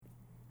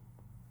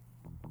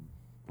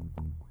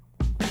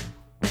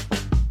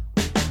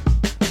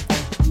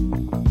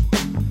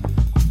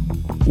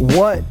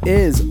What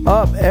is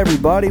up,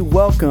 everybody?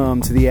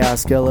 Welcome to the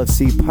Ask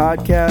LFC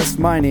podcast.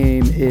 My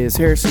name is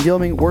Harrison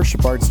Gilming,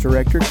 Worship Arts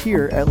Director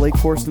here at Lake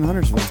Forest in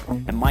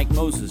Huntersville. And Mike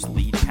Moses,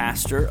 lead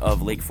pastor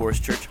of Lake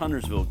Forest Church,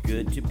 Huntersville.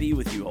 Good to be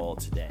with you all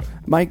today.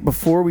 Mike,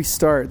 before we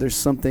start, there's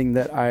something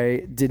that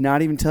I did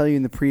not even tell you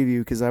in the preview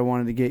because I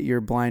wanted to get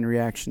your blind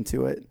reaction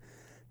to it.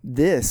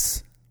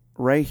 This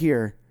right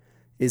here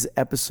is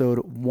episode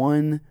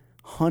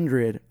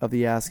 100 of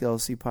the Ask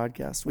LFC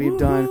podcast. We've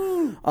done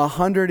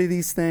 100 of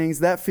these things.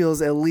 That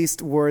feels at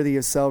least worthy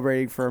of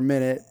celebrating for a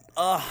minute.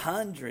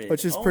 100,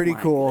 which is pretty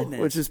cool. Goodness.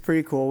 Which is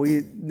pretty cool.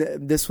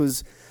 This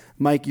was,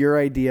 Mike, your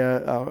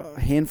idea a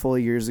handful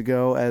of years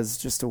ago as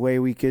just a way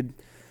we could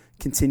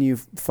continue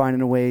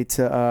finding a way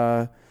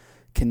to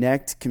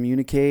connect,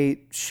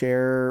 communicate,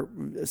 share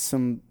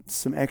some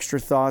extra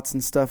thoughts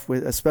and stuff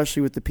with,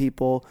 especially with the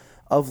people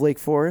of Lake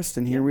Forest,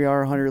 and here we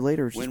are 100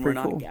 later, which is pretty cool.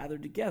 When we're not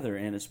gathered together,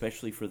 and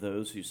especially for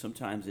those who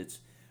sometimes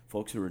it's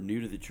folks who are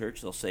new to the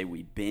church, they'll say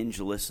we binge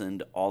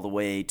listened all the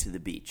way to the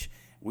beach.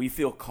 We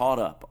feel caught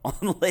up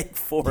on Lake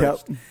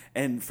Forest,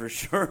 and for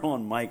sure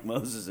on Mike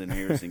Moses and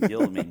Harrison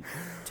Gilming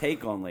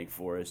take on Lake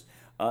Forest.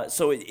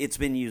 So it's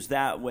been used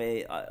that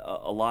way.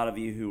 A lot of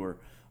you who are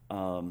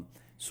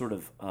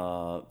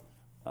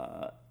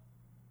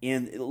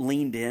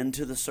leaned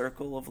into the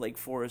circle of Lake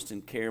Forest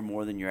and care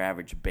more than your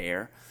average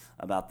bear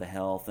about the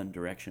health and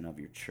direction of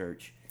your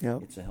church.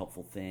 It's a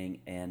helpful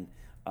thing, and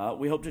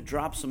we hope to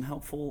drop some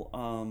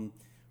helpful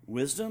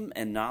wisdom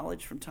and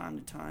knowledge from time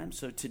to time.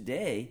 So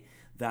today,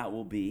 that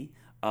will be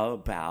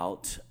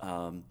about,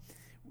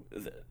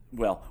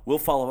 we'll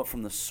follow up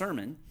from the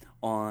sermon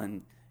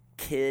on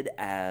Kid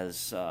as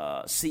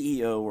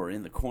CEO or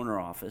in the corner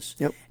office,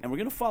 and we're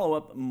going to follow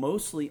up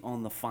mostly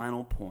on the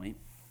final point,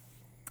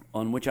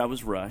 on which I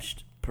was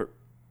rushed.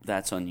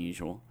 That's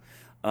unusual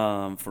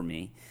for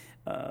me,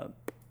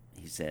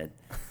 he said,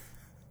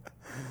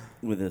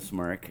 with a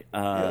smirk,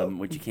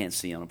 which you can't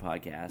see on a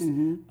podcast.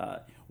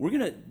 We're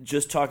going to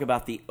just talk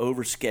about the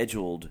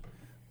overscheduled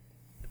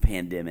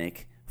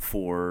pandemic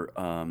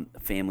for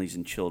families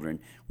and children,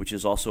 which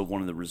is also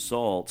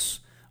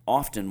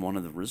often one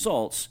of the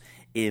results,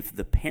 if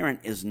the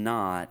parent is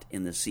not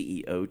in the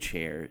CEO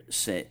chair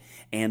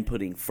and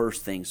putting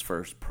first things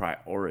first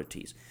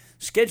priorities.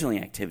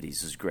 Scheduling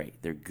activities is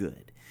great. They're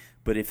good.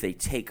 But if they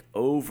take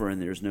over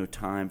and there's no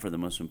time for the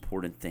most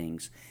important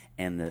things,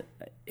 the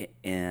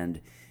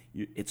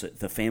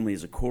family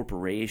is a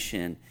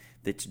corporation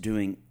that's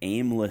doing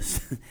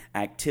aimless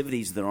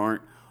activities that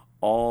aren't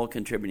all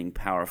contributing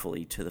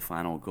powerfully to the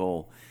final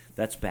goal,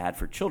 that's bad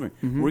for children.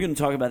 We're going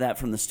to talk about that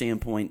from the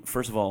standpoint,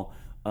 first of all,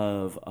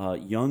 of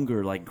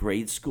younger, like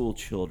grade school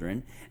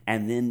children,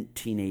 and then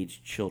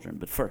teenage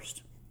children.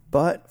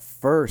 But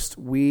first,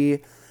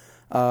 we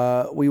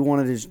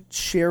wanted to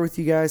share with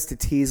you guys, to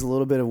tease a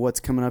little bit of what's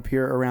coming up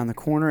here around the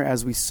corner,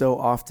 as we so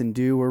often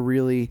do. We're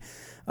really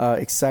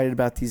excited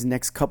about these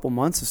next couple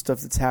months of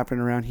stuff that's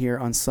happening around here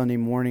on Sunday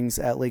mornings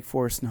at Lake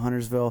Forest in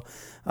Huntersville.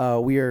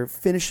 We are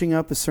finishing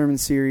up a sermon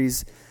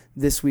series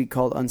this week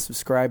called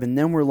Unsubscribe, and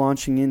then we're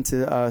launching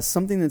into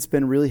something that's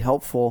been really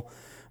helpful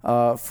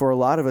for a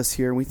lot of us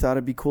here, and we thought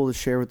it'd be cool to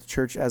share with the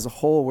church as a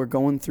whole. We're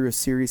going through a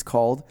series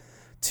called,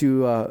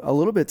 to a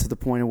little bit to the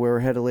point of where we're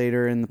headed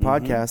later in the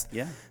podcast,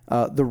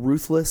 The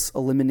Ruthless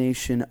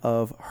Elimination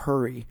of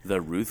Hurry.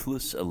 The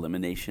Ruthless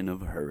Elimination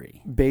of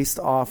Hurry. Based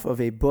off of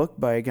a book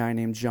by a guy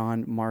named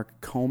John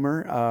Mark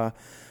Comer.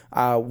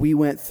 We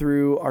went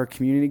through our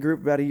community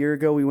group about a year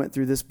ago. We went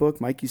through this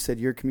book. Mike, you said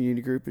your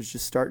community group is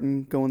just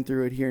going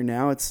through it here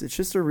now. It's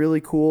just a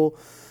really cool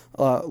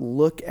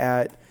look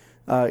at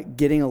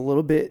getting a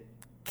little bit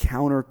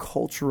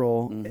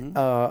countercultural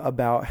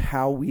about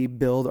how we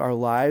build our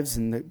lives,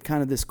 and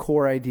kind of this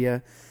core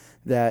idea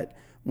that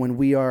when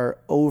we are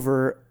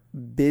over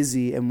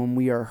busy and when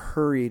we are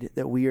hurried,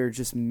 that we are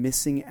just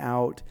missing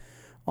out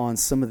on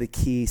some of the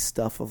key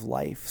stuff of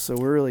life. So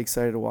we're really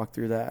excited to walk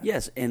through that.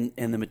 Yes, and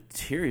the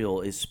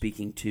material is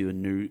speaking to a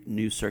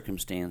new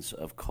circumstance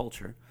of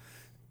culture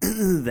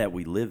that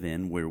we live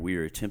in, where we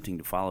are attempting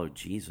to follow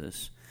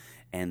Jesus,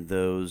 and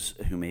those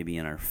who may be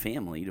in our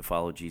family to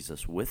follow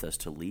Jesus with us,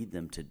 to lead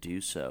them to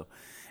do so.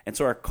 And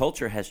so our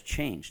culture has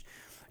changed.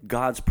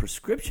 God's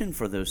prescription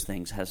for those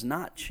things has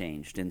not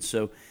changed. And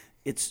so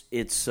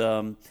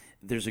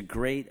there's a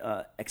great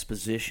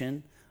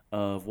exposition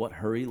of what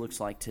hurry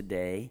looks like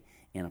today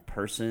in a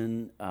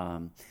person.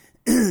 And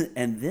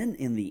then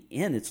in the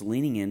end, it's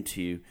leaning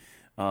into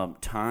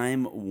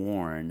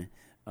time-worn,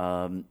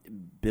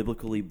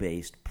 biblically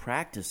based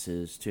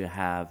practices to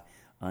have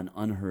an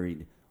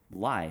unhurried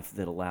life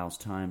that allows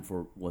time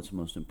for what's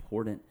most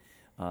important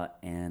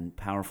and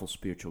powerful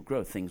spiritual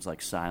growth, things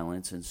like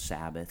silence and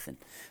Sabbath, and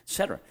et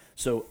cetera.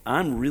 So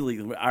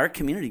our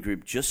community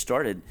group just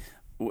started.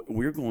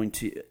 We're going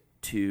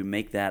to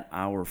make that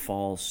our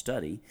fall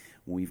study.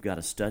 We've got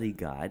a study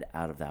guide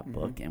out of that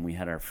book, and we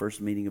had our first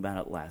meeting about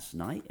it last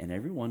night, and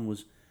everyone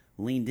was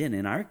leaned in.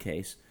 In our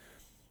case,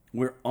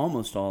 we're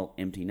almost all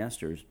empty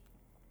nesters,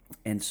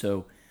 and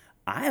so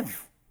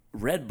I've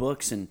read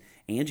books and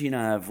Angie and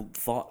I have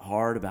thought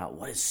hard about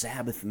what does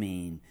Sabbath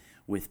mean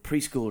with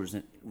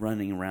preschoolers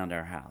running around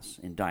our house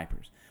in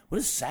diapers. What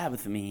does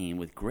Sabbath mean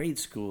with grade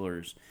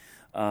schoolers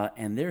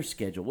and their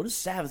schedule? What does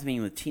Sabbath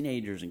mean with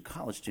teenagers and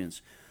college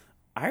students?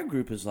 Our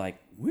group is like,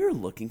 we're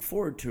looking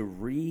forward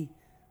to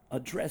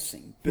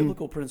readdressing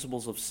biblical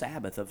principles of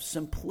Sabbath, of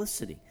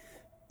simplicity.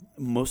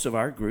 Most of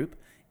our group,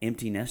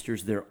 empty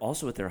nesters, they're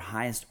also at their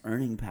highest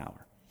earning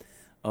power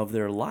of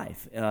their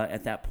life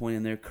at that point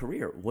in their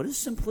career. What does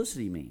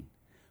simplicity mean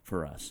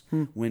for us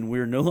when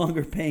we're no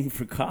longer paying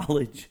for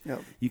college?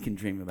 Yep. You can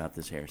dream about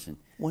this, Harrison.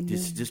 One day.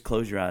 Just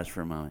close your eyes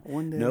for a moment.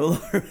 One day. No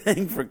longer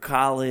paying for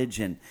college,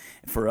 and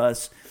for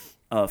us,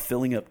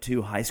 filling up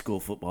 2 high school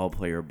football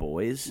player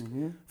boys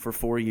for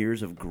 4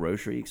 years of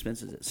grocery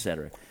expenses,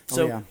 etc.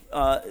 So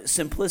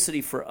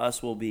simplicity for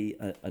us will be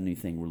a new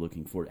thing we're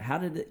looking for. How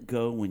did it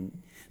go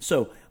when?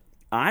 So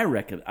I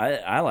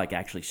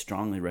actually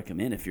strongly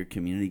recommend, if your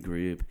community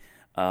group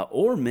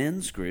or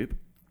men's group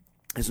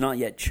has not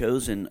yet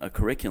chosen a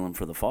curriculum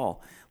for the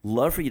fall,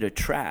 love for you to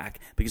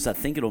track, because I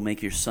think it'll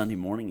make your Sunday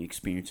morning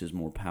experiences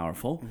more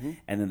powerful,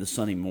 and then the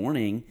Sunday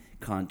morning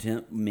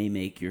content may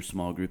make your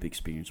small group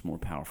experience more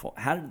powerful.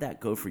 How did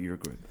that go for your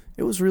group?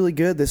 It was really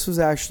good. This was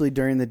actually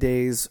during the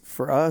days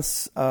for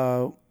us.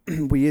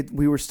 We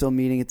were still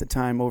meeting at the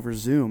time over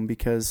Zoom,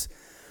 because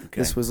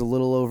this was a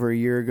little over a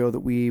year ago that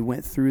we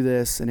went through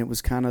this, and it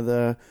was kind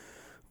of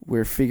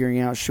we're figuring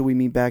out, should we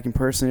meet back in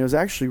person? It was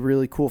actually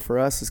really cool for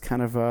us as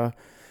kind of a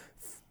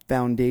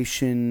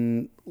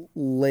foundation,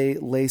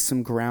 lay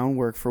some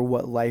groundwork for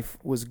what life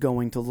was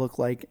going to look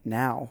like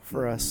now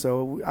for us.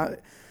 So I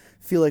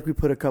feel like we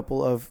put a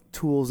couple of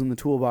tools in the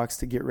toolbox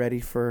to get ready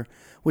for,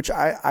 which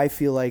I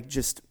feel like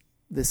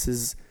this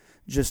is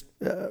just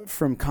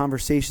from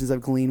conversations I've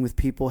gleaned with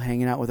people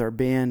hanging out with our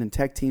band and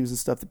tech teams and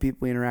stuff, the people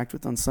we interact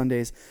with on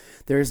Sundays.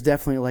 There's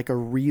definitely like a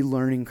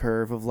relearning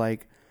curve of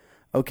like,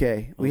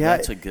 okay,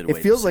 that's a good way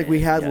it feels to like say we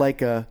it. had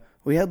Yeah.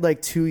 we had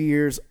like 2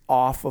 years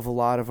off of a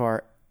lot of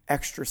our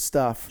extra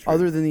stuff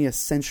other than the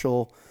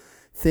essential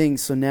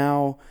things. So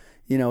now,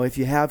 if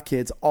you have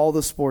kids, all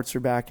the sports are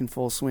back in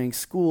full swing,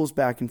 school's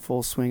back in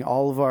full swing,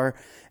 all of our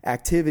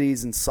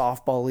activities and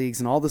softball leagues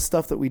and all the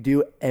stuff that we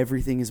do,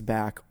 everything is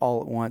back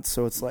all at once.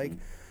 So it's like,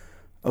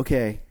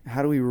 okay,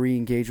 how do we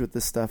re-engage with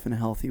this stuff in a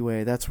healthy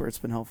way? That's where it's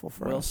been helpful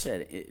for us. Well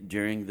said.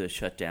 During the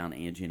shutdown,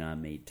 Angie and I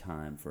made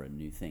time for a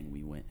new thing.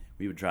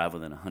 We would drive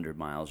within 100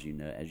 miles,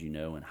 as you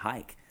know, and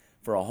hike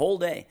for a whole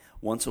day,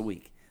 once a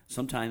week,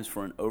 sometimes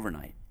for an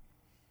overnight.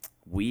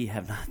 We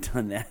have not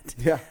done that.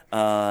 Yeah.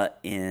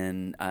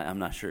 I'm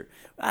not sure.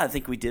 I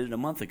think we did it a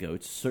month ago.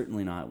 It's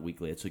certainly not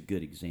weekly. It's a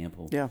good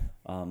example. Yeah.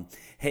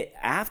 Hey,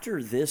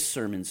 after this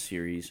sermon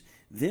series,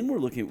 then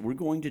we're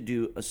going to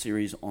do a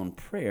series on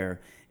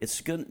prayer. It's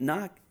going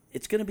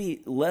to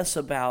be less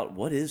about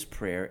what is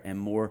prayer and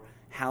more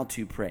how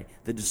to pray.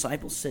 The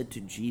disciples said to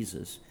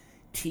Jesus,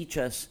 "Teach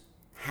us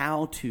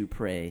how to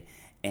pray,"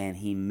 and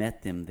he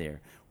met them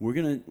there. We're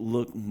going to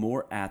look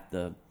more at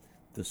the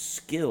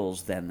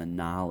skills than the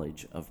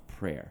knowledge of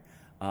prayer.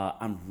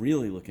 I'm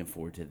really looking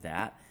forward to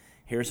that.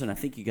 Harrison, I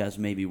think you guys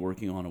may be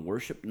working on a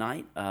worship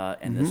night,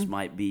 and this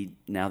might be,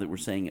 now that we're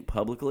saying it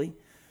publicly.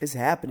 It's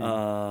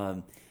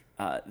happening.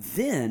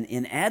 Then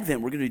in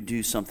Advent, we're going to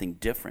do something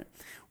different.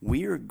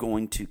 We are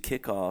going to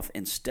kick off,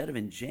 instead of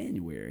in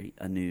January,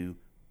 a new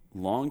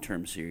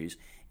long-term series.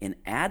 In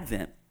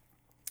Advent,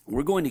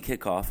 we're going to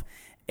kick off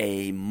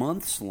a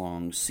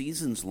months-long,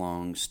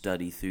 seasons-long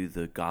study through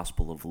the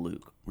Gospel of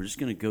Luke. We're just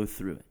going to go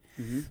through it,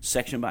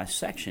 section by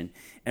section,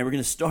 and we're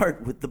going to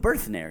start with the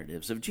birth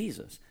narratives of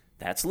Jesus.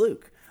 That's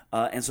Luke.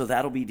 And so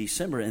that'll be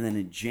December, and then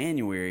in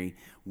January,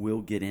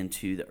 we'll get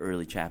into the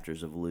early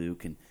chapters of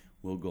Luke, and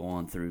we'll go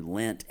on through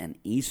Lent and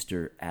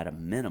Easter at a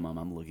minimum.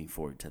 I'm looking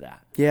forward to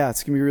that. Yeah,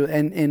 it's going to be really,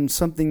 and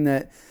something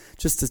that,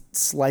 just a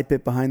slight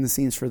bit behind the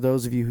scenes for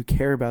those of you who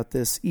care about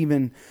this,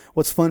 even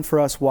what's fun for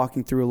us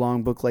walking through a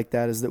long book like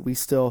that is that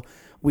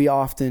we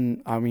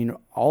often,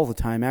 all the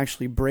time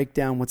actually, break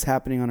down what's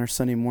happening on our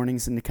Sunday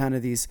mornings into kind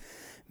of these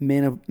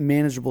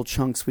manageable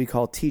chunks we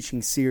call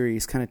teaching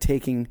series, kind of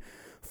taking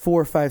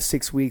 4, 5,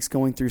 6 weeks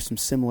going through some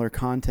similar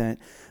content.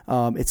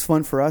 It's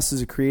fun for us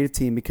as a creative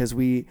team because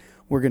we're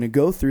going to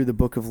go through the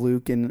book of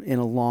Luke in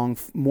a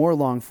more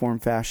long form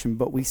fashion,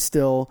 but we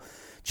still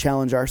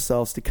challenge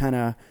ourselves to kind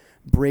of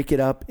break it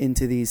up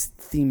into these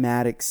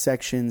thematic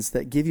sections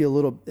that give you a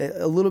little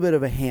bit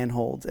of a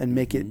handhold and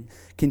make it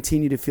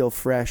continue to feel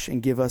fresh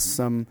and give us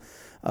some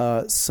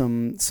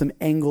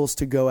angles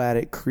to go at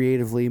it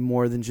creatively,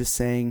 more than just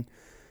saying,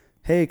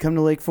 "Hey, come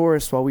to Lake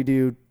Forest while we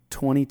do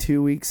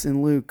 22 weeks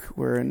in Luke.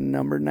 We're in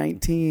number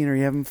 19. Are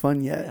you having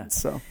fun yet?" Yeah.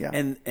 So, yeah.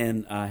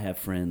 And I have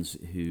friends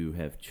who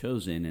have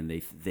chosen, and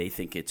they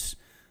think it's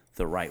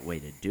the right way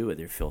to do it.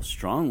 They feel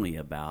strongly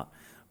about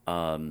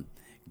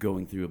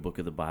going through a book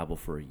of the Bible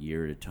for a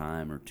year at a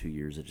time or 2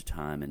 years at a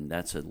time, and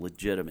that's a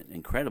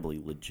incredibly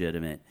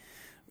legitimate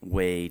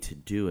way to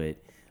do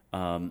it.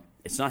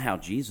 It's not how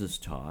Jesus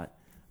taught.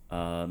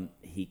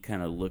 He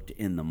kind of looked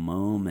in the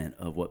moment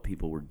of what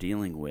people were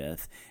dealing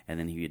with, and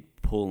then he would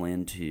pull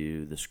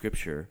into the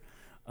Scripture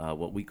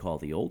what we call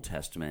the Old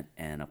Testament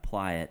and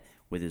apply it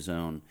with his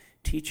own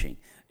teaching.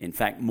 In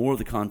fact, more of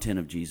the content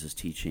of Jesus'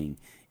 teaching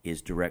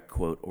is direct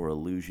quote or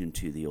allusion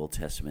to the Old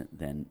Testament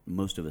than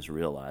most of us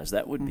realize.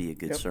 That would be a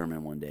good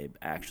sermon one day,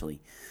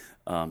 actually,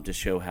 to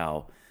show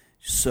how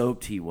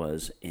soaked he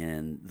was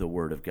in the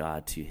Word of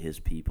God to his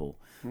people.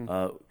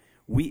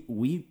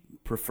 We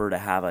prefer to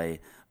have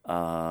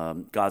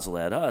God's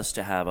led us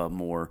to have a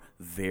more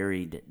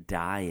varied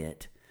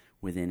diet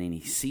within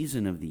any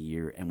season of the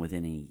year and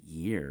within a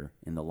year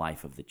in the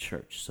life of the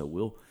church. So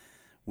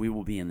we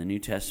will be in the New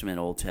Testament,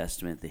 Old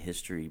Testament, the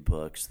history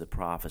books, the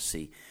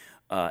prophecy.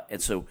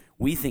 And so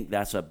we think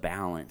that's a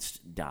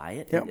balanced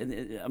diet. Yep.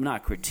 And I'm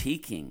not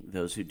critiquing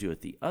those who do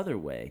it the other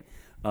way.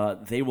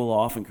 They will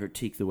often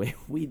critique the way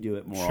we do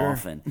it more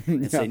often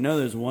and say, no,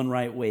 there's one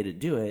right way to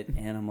do it.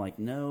 And I'm like,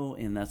 no,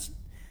 and that's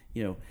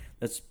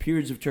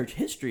periods of church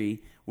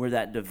history where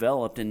that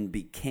developed and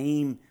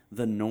became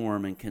the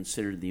norm and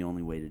considered the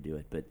only way to do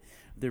it. But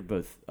they're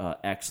both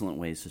excellent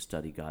ways to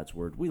study God's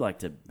Word. We like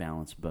to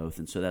balance both,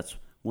 and so that's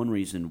one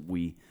reason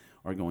we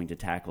are going to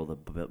tackle the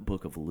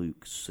book of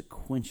Luke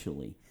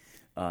sequentially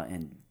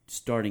and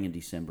starting in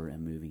December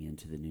and moving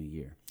into the new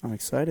year. I'm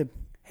excited.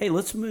 Hey,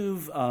 let's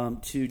move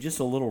to just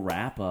a little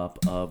wrap-up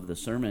of the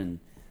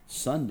Sermon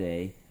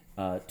Sunday,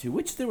 to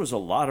which there was a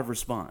lot of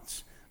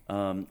response.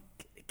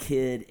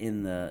 Kid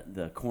in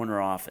the corner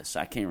office.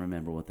 I can't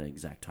remember what the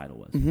exact title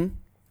was. Mm-hmm.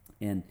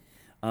 And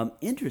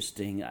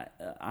interesting,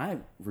 I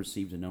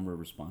received a number of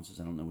responses.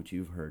 I don't know what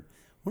you've heard.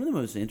 One of the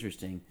most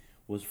interesting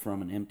was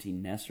from an empty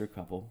nester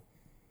couple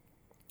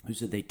who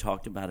said they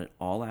talked about it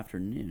all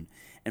afternoon.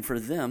 And for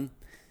them,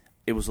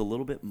 it was a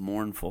little bit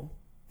mournful.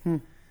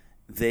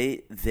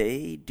 They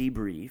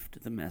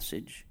debriefed the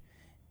message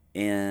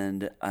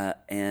and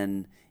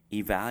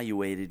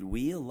evaluated.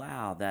 We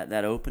allow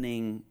that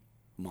opening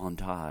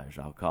montage,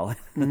 I'll call it,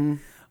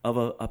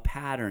 of a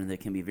pattern that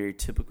can be very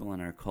typical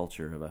in our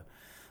culture of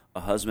a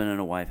husband and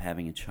a wife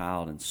having a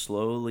child and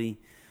slowly,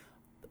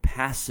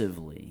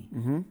 passively,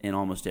 in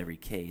almost every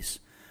case,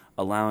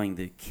 allowing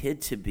the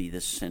kid to be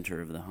the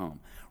center of the home.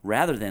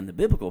 Rather than the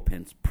biblical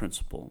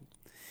principle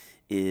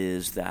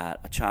is that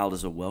a child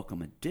is a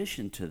welcome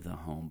addition to the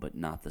home, but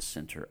not the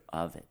center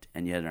of it.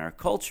 And yet in our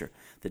culture,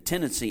 the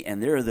tendency,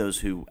 and there are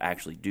those who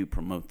actually do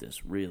promote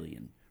this really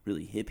in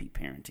really hippie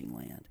parenting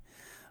land,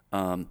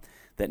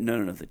 that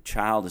no, the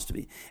child is to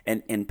be,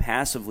 and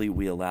passively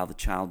we allow the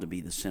child to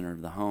be the center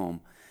of the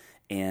home,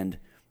 and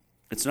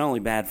it's not only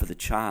bad for the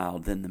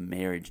child, then the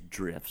marriage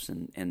drifts,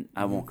 and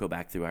I won't go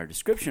back through our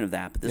description of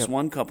that, but this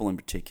one couple in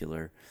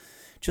particular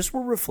just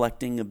were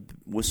reflecting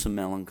with some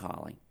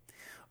melancholy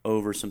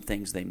over some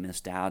things they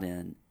missed out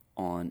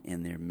on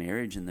in their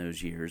marriage in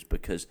those years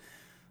because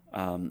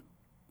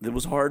it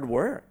was hard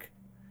work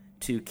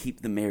to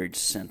keep the marriage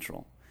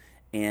central.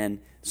 And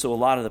so a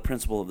lot of the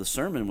principle of the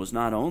sermon was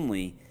not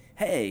only,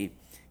 hey,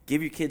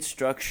 give your kids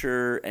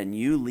structure and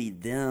you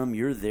lead them,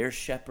 you're their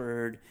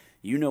shepherd,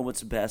 you know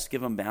what's best,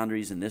 give them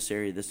boundaries in this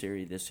area, this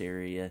area, this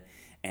area,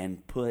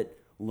 and put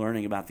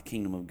learning about the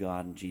kingdom of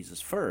God and Jesus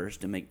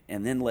first, and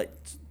then let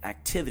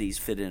activities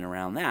fit in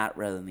around that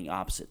rather than the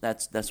opposite.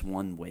 That's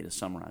one way to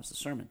summarize the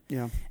sermon.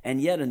 Yeah.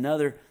 And yet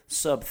another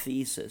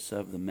sub-thesis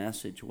of the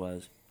message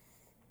was,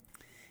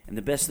 and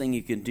the best thing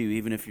you can do,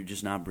 even if you're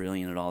just not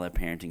brilliant at all that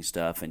parenting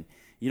stuff and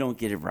you don't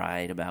get it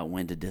right about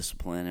when to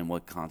discipline and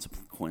what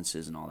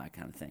consequences and all that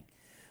kind of thing,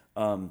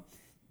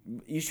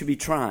 you should be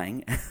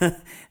trying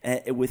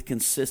with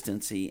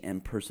consistency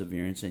and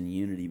perseverance and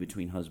unity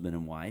between husband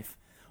and wife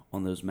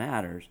on those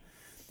matters,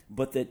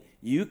 but that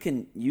you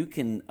can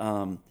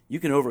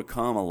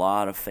overcome a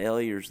lot of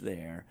failures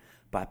there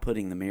by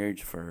putting the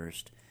marriage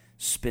first,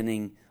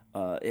 spinning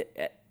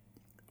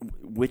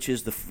which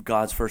is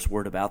God's first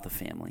word about the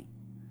family.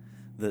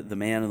 The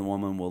man and the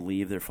woman will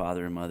leave their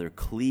father and mother,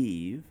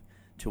 cleave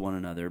to one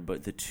another,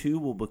 but the two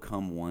will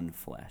become one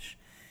flesh.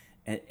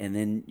 And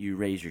then you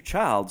raise your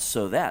child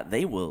so that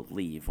they will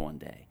leave one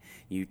day.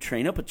 You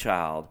train up a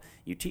child,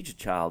 you teach a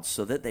child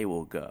so that they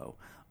will go.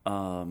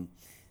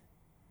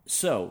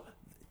 So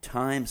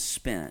time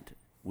spent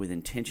with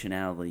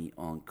intentionality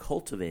on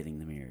cultivating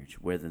the marriage,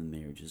 whether the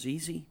marriage is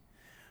easy,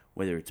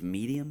 whether it's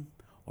medium,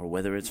 or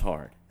whether it's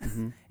hard.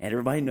 And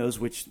everybody knows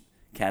which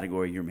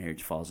category your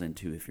marriage falls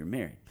into if you're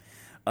married.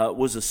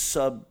 Was a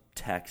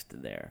subtext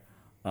there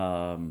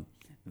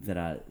that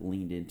I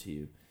leaned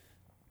into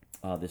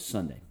this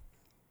Sunday.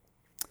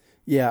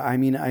 Yeah, I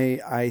mean,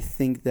 I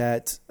think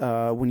that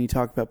when you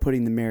talk about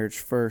putting the marriage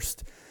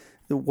first,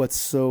 what's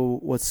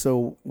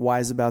so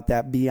wise about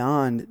that,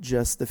 beyond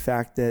just the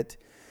fact that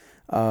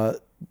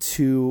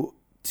two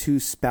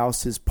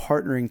spouses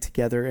partnering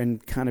together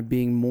and kind of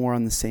being more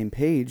on the same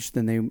page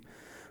than they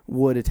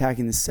would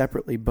attacking this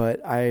separately,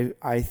 but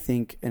I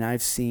think, and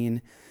I've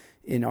seen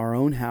in our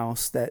own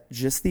house, that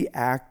just the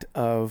act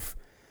of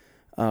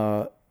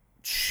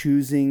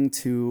choosing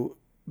to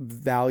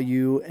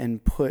value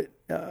and put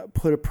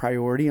a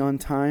priority on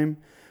time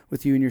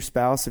with you and your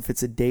spouse, if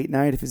it's a date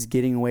night, if it's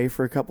getting away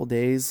for a couple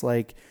days,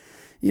 like,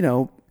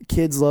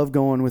 kids love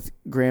going with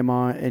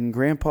grandma and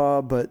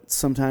grandpa, but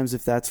sometimes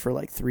if that's for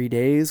like 3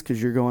 days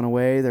because you're going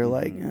away, they're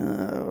like,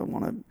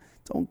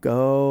 don't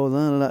go.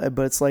 Blah, blah, blah.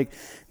 But it's like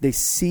they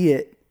see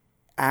it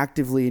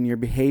actively in your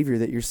behavior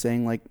that you're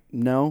saying like,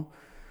 no,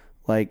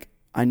 like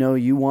I know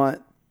you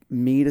want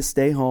me to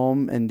stay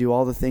home and do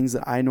all the things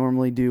that I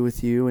normally do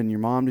with you and your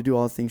mom to do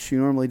all the things she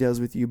normally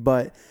does with you,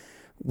 but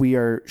we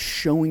are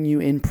showing you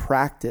in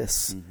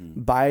practice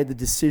by the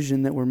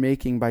decision that we're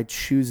making by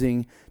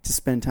choosing to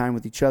spend time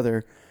with each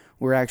other.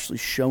 We're actually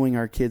showing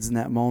our kids in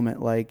that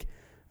moment, like,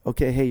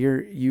 okay, hey,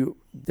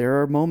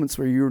 there are moments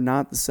where you're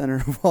not the center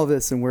of all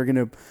this, and we're going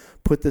to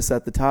put this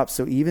at the top.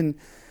 So even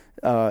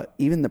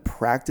the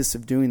practice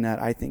of doing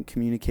that, I think,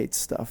 communicates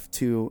stuff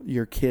to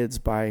your kids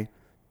by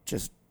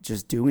just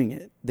doing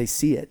it. They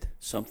see it.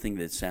 Something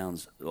that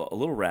sounds a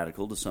little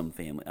radical to some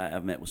family.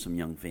 I've met with some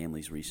young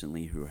families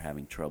recently who are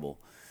having trouble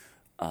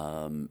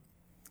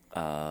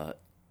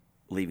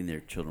leaving their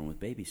children with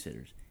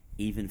babysitters,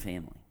 even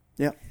family.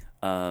 Yeah.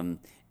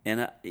 And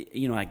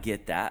I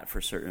get that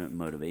for certain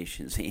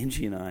motivations.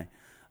 Angie and I,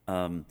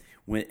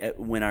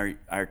 when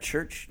our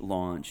church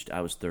launched,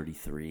 I was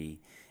 33,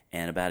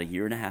 and about a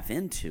year and a half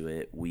into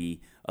it, we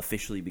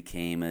officially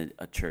became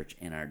a church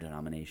in our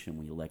denomination.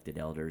 We elected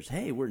elders.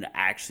 Hey, we're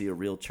actually a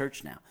real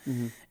church now.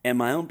 Mm-hmm. And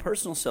my own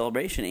personal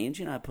celebration,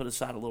 Angie and I put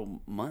aside a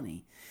little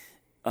money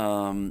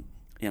in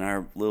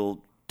our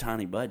little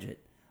tiny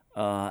budget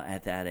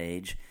at that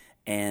age.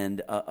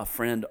 And a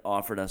friend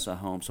offered us a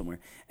home somewhere.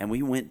 And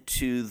we went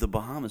to the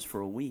Bahamas for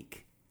a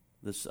week,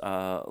 this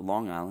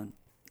Long Island,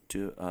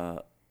 to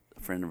a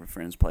friend of a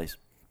friend's place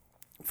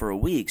for a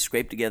week,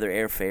 scraped together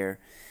airfare.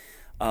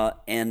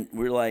 And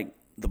we're like,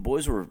 the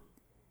boys were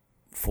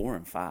 4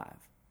 and 5.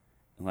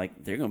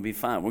 Like, they're going to be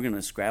fine. We're going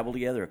to scrabble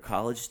together a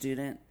college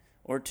student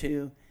or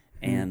two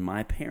and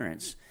my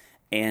parents,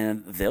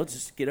 and they'll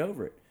just get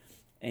over it.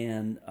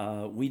 And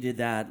we did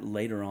that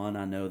later on.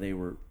 I know they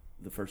were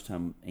the first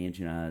time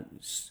Angie and I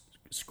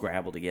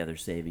scrabbled together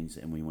savings,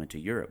 and we went to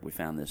Europe. We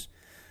found this.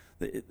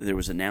 There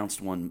was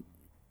announced one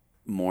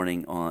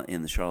morning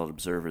in the Charlotte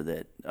Observer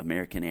that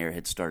American Air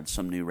had started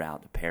some new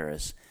route to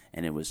Paris,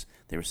 and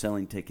they were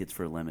selling tickets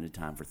for a limited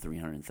time for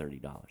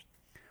 $330.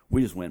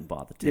 We just went and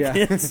bought the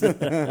tickets.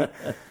 Yeah.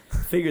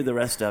 Figured the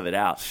rest of it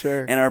out.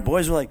 Sure. And our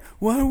boys were like,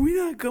 "Why are we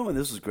not going?"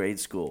 This was grade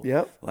school.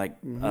 Yep. Like,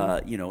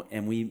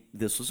 and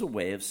this was a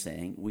way of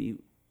saying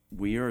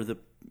we are the.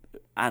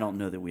 I don't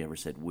know that we ever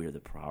said we're the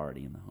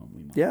priority in the home.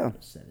 We might have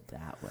said it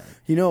that way.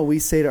 You know what we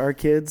say to our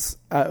kids?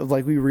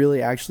 Like, we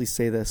really actually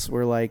say this.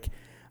 We're like,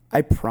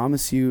 I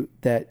promise you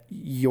that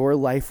your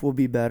life will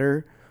be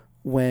better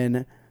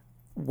when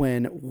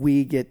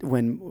we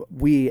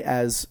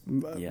as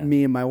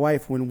me and my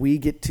wife, when we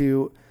get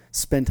to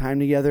spend time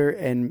together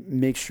and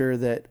make sure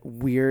that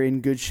we're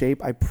in good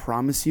shape, I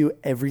promise you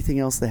everything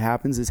else that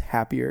happens is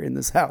happier in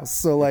this house.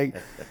 So like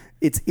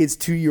it's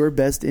to your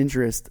best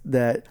interest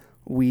that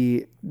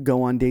we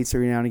go on dates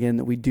every now and again,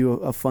 that we do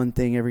a fun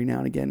thing every now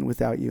and again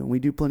without you. And we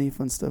do plenty of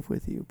fun stuff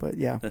with you, but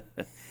yeah.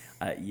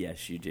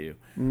 Yes, you do.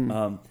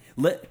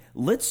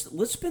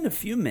 Let's spend a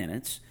few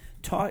minutes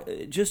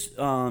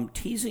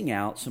teasing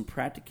out some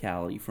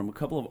practicality from a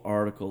couple of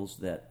articles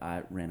that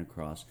I ran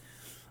across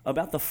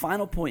about the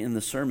final point in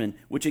the sermon,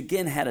 which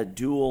again had a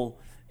dual.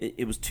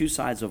 It was two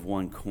sides of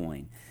one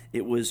coin.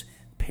 It was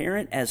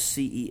parent as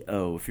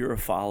CEO. If you're a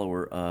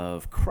follower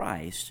of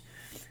Christ,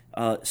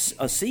 a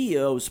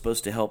CEO is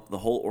supposed to help the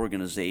whole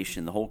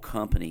organization, the whole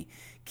company,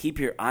 keep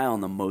your eye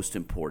on the most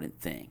important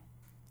thing.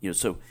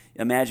 So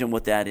imagine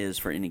what that is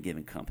for any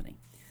given company.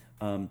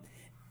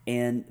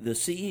 And the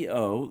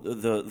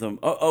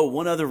CEO,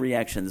 one other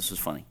reaction. This was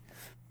funny.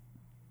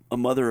 A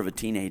mother of a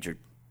teenager,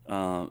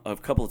 a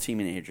couple of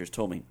teenagers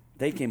told me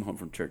they came home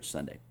from church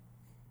Sunday,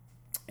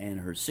 and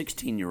her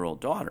 16-year-old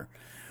daughter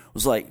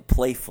was like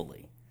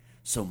playfully,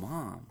 "So,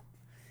 Mom,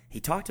 he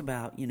talked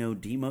about,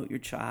 demote your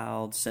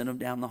child, send them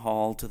down the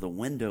hall to the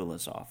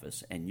windowless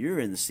office, and you're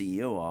in the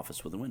CEO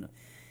office with a window.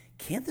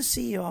 Can't the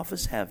CEO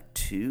office have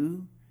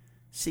 2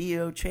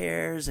 CEO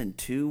chairs and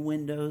 2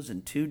 windows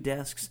and 2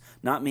 desks?"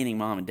 Not meaning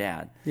mom and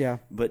dad. Yeah.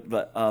 But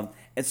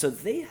and so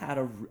they had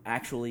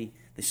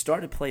they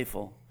started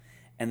playful,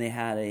 and they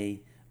had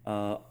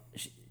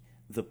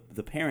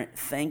the parent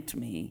thanked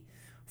me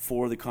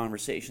for the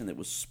conversation that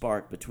was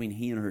sparked between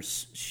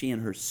she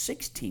and her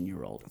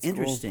 16-year-old. That's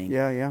interesting.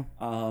 Cool. Yeah.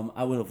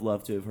 I would have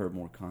loved to have heard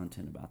more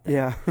content about that.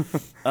 Yeah.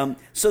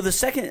 So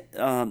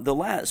the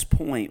last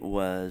point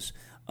was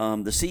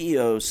the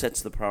CEO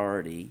sets the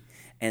priority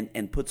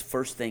and puts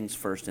first things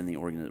first in the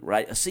organization,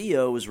 right? A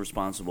CEO is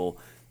responsible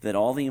that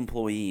all the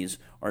employees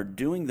are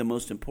doing the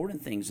most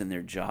important things in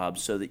their job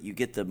so that you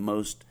get the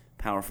most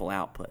powerful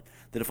output.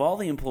 That if all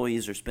the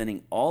employees are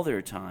spending all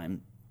their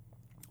time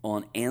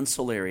on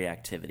ancillary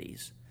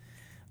activities,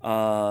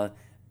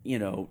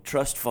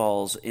 trust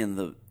falls in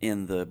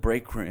the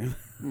break room,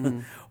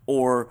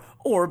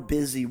 or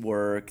busy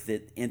work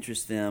that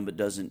interests them but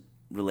doesn't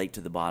relate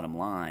to the bottom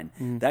line,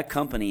 that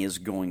company is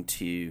going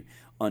to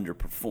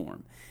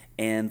underperform.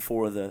 And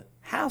for the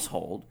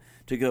household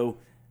to go,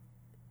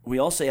 we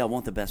all say, I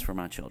want the best for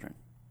my children.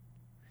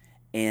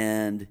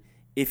 And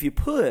if you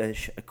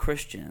push a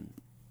Christian,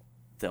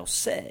 they'll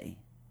say,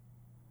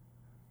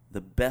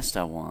 the best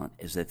I want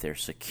is that they're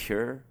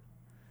secure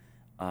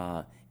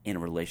in a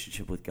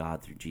relationship with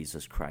God through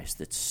Jesus Christ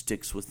that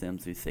sticks with them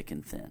through thick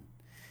and thin,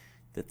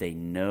 that they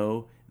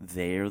know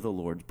they're the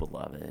Lord's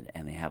beloved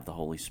and they have the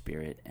Holy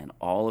Spirit and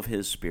all of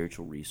his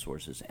spiritual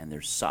resources, and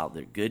they're solid,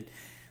 they're good.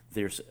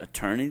 There's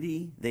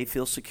eternity. They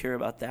feel secure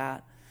about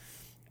that.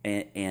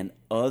 And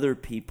other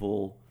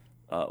people,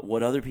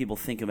 what other people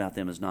think about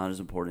them is not as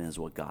important as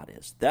what God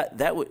is.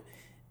 That would,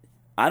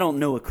 I don't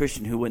know a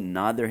Christian who wouldn't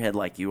nod their head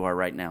like you are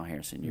right now,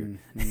 Harrison.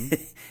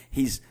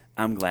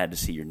 I'm glad to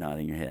see you're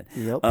nodding your head.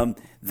 Yep.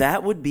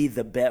 That would be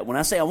the best. When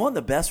I say I want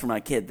the best for my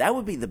kid, that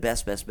would be the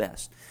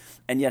best.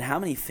 And yet, how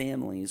many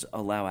families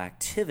allow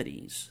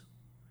activities,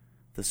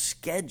 the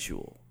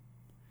schedule,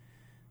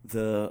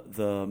 the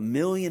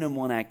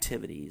 1,000,001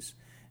 activities,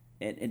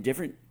 and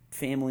different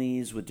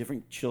families with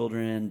different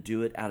children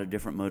do it out of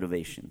different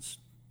motivations,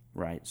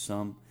 right?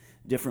 Some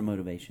different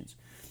motivations.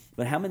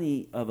 But how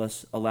many of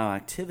us allow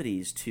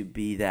activities to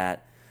be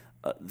that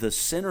the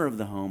center of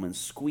the home and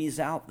squeeze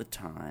out the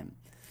time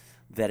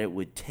that it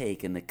would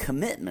take and the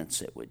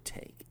commitments it would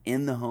take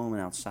in the home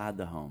and outside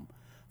the home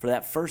for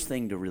that first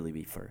thing to really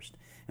be first?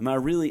 Am I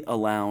really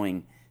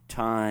allowing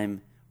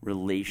time,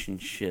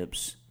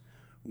 relationships,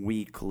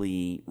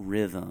 weekly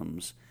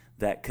rhythms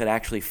that could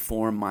actually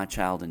form my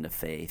child into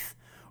faith?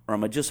 Or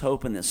am I just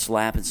hoping that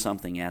slapping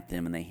something at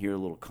them and they hear a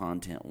little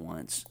content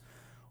once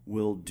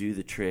will do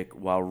the trick,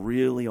 while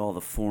really all the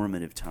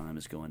formative time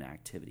is going to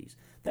activities?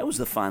 That was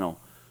the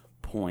final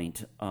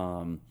point.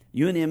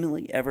 You and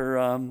Emily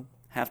ever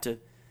have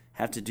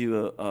to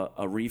do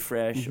a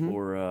refresh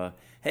or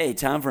hey,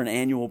 time for an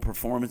annual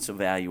performance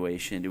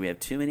evaluation? Do we have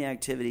too many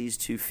activities,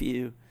 too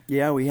few?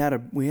 Yeah, we had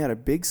a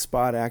big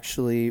spot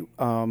actually.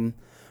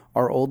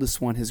 Our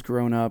oldest one has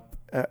grown up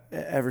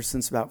ever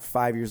since about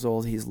 5 years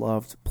old. He's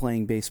loved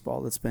playing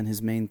baseball. That's been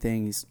his main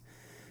thing.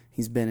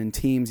 He's been in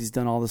teams. He's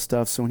done all this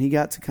stuff. So when he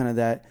got to kind of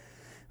that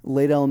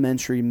late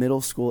elementary,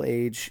 middle school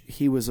age,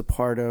 he was a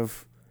part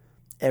of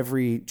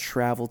every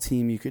travel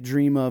team you could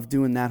dream of,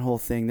 doing that whole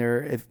thing.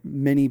 If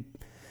many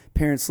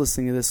parents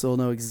listening to this will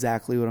know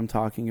exactly what I'm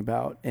talking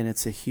about, and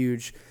it's a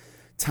huge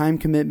time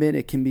commitment.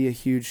 It can be a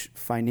huge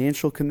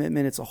financial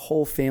commitment. It's a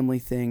whole family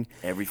thing.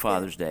 Every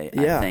Father's Day,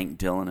 Yeah. I thank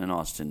Dylan and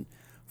Austin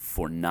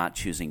for not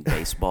choosing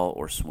baseball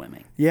or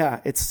swimming. Yeah,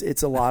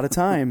 it's a lot of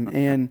time.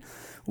 And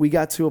we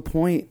got to a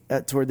point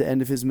toward the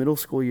end of his middle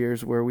school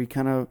years where we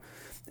kind of,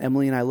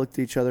 Emily and I looked at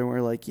each other and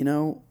we're like,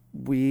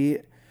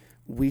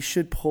 we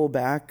should pull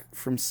back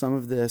from some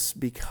of this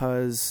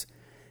because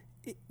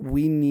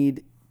we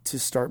need to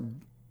start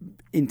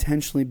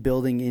intentionally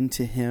building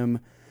into him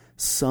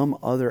some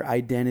other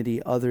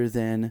identity other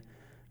than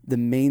the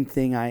main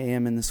thing I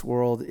am in this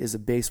world is a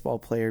baseball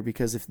player.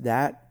 Because if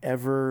that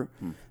ever,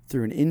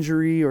 through an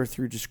injury or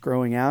through just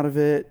growing out of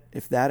it,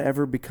 if that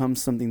ever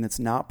becomes something that's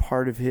not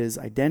part of his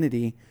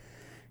identity,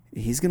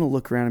 he's going to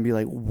look around and be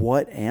like,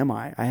 what am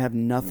I? I have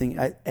nothing.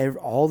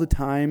 All the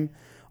time,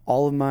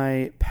 all of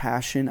my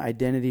passion,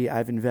 identity,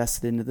 I've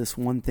invested into this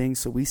one thing.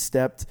 So we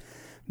stepped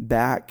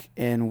back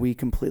and we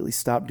completely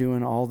stopped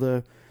doing all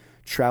the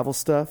travel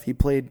stuff. He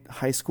played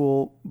high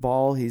school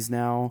ball. He's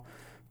now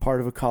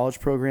part of a college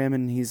program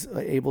and he's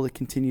able to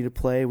continue to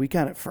play. We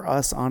kind of, for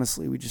us,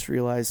 honestly, we just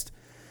realized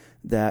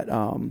that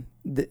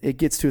it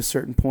gets to a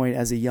certain point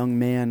as a young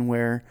man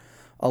where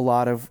a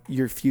lot of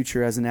your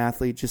future as an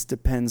athlete just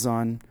depends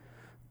on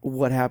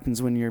what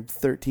happens when you're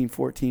 13,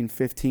 14,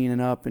 15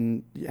 and up,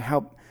 and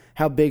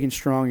how big and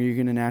strong are you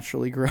going to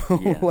naturally grow?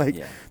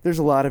 There's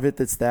a lot of it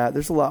that's that.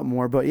 There's a lot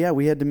more, but yeah,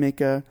 we had to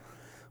make a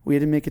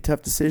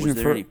tough decision. Was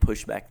there any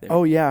pushback there?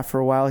 Oh yeah, for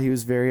a while he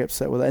was very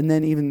upset with it, and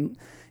then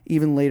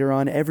even later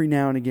on, every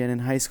now and again in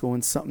high school,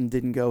 when something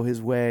didn't go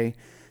his way,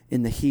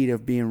 in the heat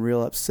of being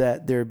real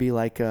upset, there'd be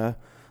like a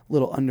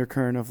little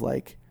undercurrent of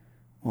like,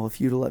 well,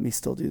 if you'd have let me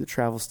still do the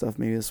travel stuff,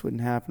 maybe this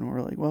wouldn't happen. And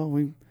we're like, well,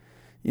 we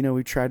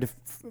tried to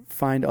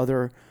find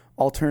other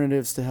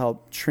alternatives to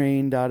help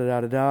train,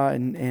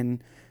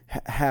 and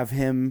have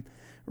him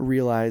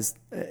realize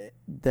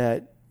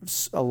that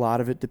a lot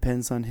of it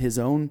depends on his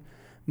own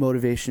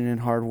motivation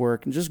and hard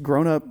work and just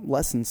grown up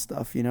lesson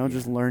stuff,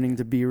 just learning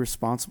to be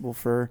responsible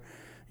for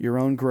your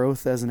own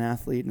growth as an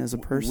athlete and as a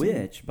person.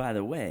 Which, by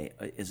the way,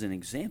 is an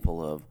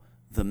example of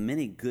the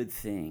many good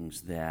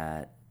things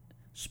that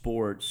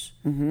sports,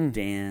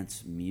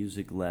 dance,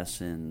 music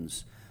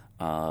lessons,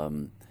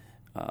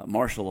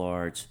 martial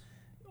arts,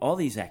 all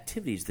these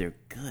activities, they're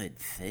good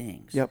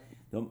things. Yep.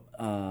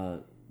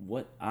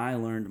 What I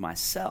learned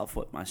myself,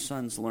 what my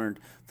sons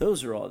learned,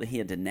 those are all that he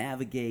had to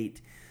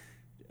navigate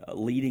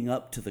leading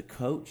up to the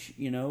coach.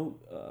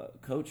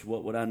 Coach,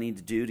 what would I need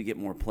to do to get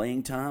more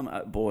playing time?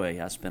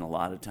 I spent a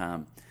lot of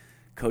time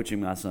coaching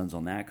my sons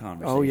on that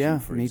conversation. Oh yeah,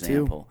 for me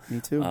example. Me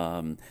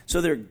too.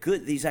 So they're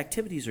good. These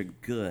activities are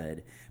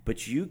good,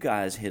 but you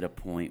guys hit a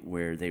point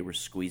where they were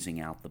squeezing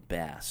out the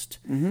best.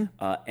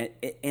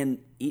 And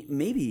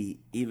maybe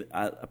even,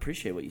 I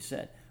appreciate what you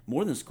said.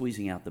 more than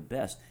squeezing out the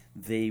best,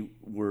 they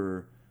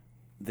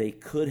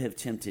could have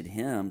tempted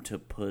him to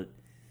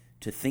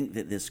think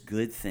that this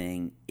good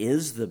thing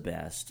is the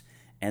best,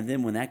 and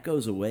then when that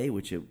goes away,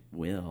 which it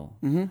will,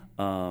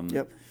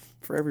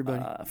 for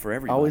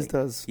everybody, always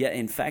does. Yeah,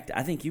 in fact,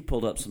 I think you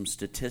pulled up some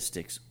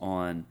statistics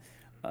on.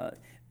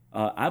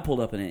 I pulled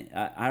up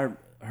I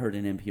heard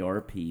an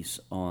NPR piece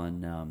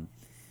on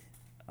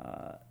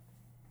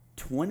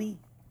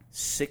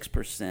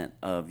 26%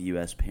 of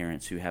U.S.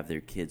 parents who have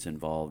their kids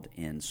involved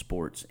in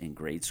sports in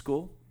grade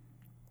school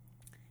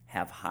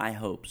have high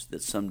hopes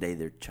that someday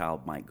their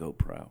child might go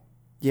pro.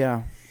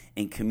 Yeah.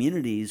 In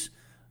communities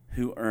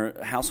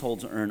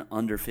households earn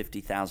under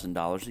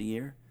 $50,000 a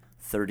year,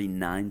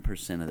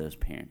 39% of those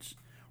parents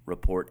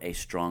report a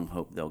strong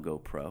hope they'll go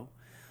pro.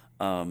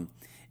 An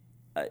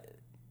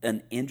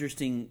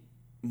interesting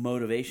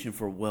motivation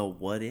for, well,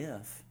 what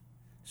if?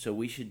 So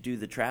we should do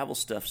the travel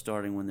stuff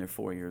starting when they're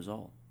 4 years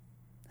old.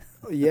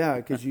 Yeah,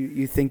 because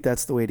you think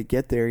that's the way to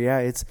get there.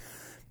 Yeah,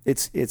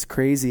 it's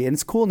crazy. And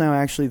it's cool now,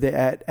 actually,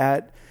 that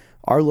at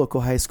our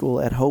local high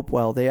school at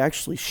Hopewell, they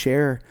actually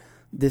share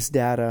this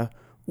data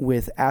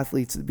with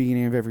athletes at the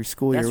beginning of every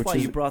school year. That's why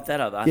you brought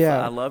that up.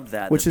 I loved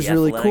that. Which is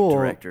really cool. The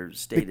athletic director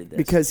stated this.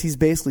 Because he's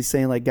basically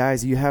saying, like,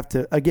 guys, you have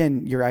to,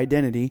 again, your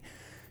identity,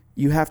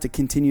 you have to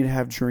continue to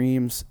have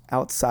dreams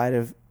outside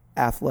of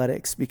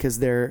athletics, because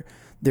there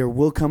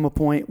will come a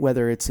point,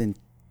 whether it's in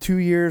 2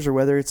 years or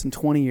whether it's in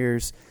 20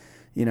 years,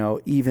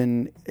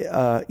 even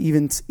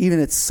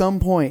at some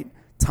point,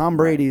 Tom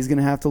Brady is going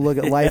to have to look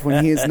at life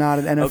when he is not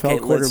an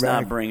NFL quarterback. Let's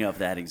not bring up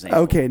that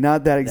example. Okay,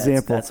 not that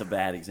example. That's a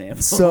bad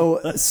example. So,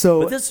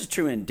 but this is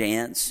true in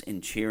dance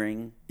and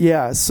cheering.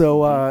 Yeah.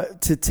 So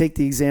to take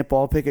the example,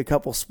 I'll pick a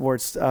couple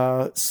sports.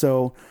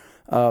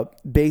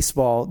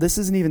 Baseball. This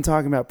isn't even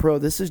talking about pro.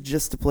 This is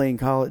just to play in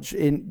college.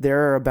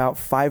 There are about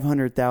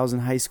 500,000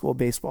 high school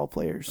baseball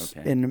players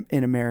in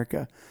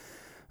America.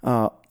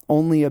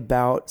 Only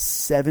about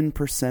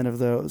 7% of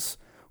those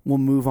will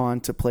move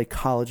on to play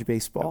college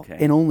baseball,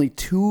 and only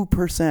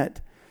 2%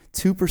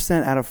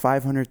 out of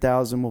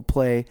 500,000 will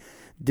play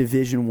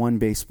Division I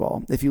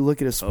baseball. If you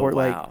look at a sport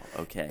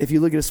if you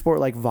look at a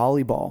sport like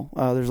volleyball,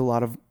 there's a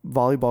lot of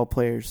volleyball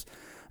players.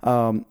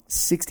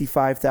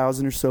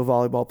 65,000 or so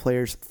volleyball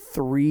players,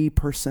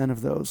 3%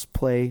 of those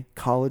play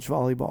college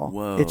volleyball.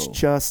 Whoa. It's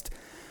just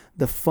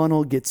the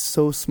funnel gets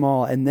so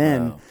small, and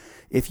then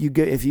if you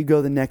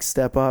go the next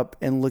step up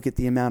and look at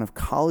the amount of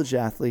college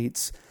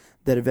athletes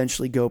that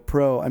eventually go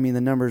pro, I mean,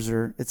 the numbers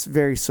it's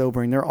very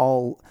sobering. They're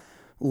all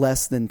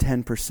less than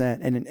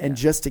 10%. And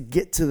just to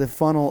get to the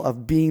funnel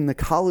of being the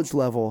college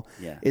level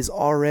is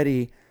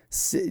already,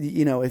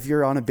 if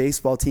you're on a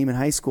baseball team in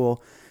high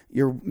school,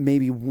 you're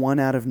maybe 1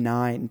 out of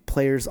 9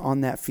 players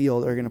on that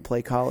field are going to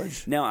play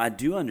college. Now, I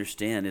do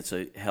understand it's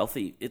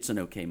an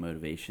okay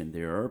motivation.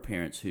 There are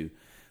parents who,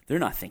 they're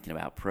not thinking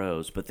about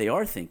pros, but they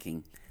are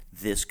thinking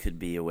this could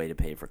be a way to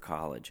pay for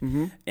college.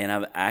 Mm-hmm. And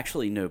I've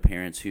actually know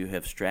parents who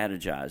have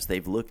strategized.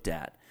 They've looked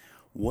at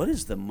what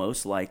is the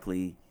most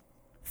likely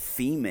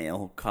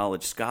female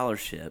college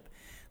scholarship.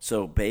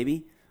 So,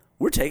 baby,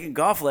 we're taking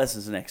golf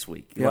lessons next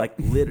week. Yep. Like,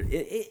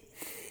 literally,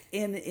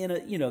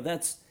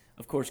 that's,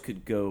 of course,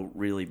 could go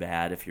really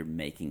bad if you're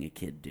making a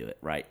kid do it,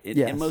 right?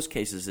 In most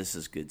cases, this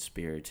is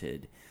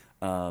good-spirited.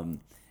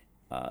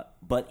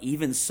 But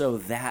even so,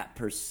 that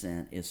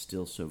percent is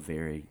still so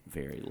very,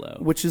 very low.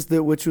 Which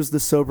was the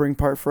sobering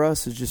part for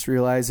us, is just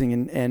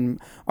realizing, and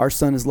our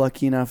son is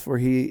lucky enough where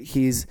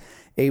he's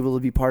able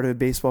to be part of a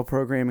baseball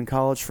program in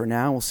college for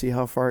now. We'll see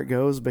how far it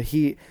goes, but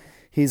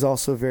he's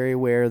also very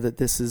aware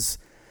that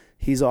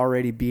he's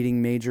already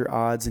beating major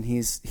odds, and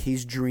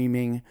he's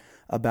dreaming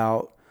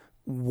about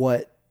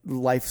what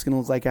life's going to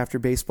look like after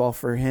baseball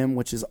for him,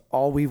 which is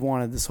all we've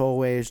wanted this whole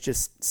way, is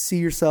just see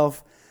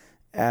yourself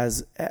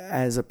as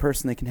a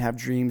person that can have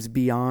dreams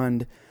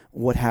beyond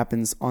what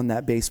happens on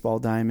that baseball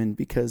diamond,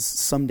 because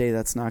someday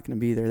that's not going to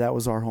be there. That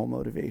was our whole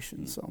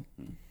motivation. So,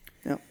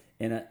 yeah.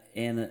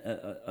 And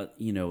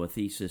a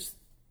thesis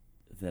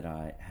that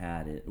I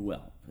had,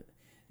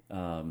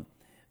 a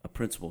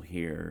principle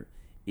here,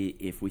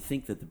 if we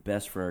think that the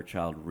best for our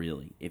child,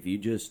 really, if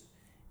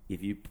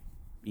you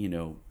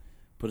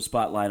put a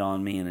spotlight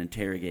on me and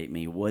interrogate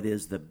me, what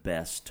is the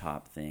best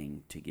top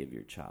thing to give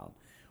your child?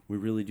 We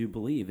really do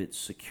believe it's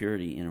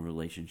security in a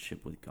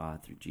relationship with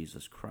God through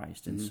Jesus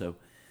Christ. And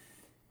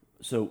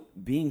so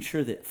being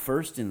sure that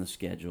first in the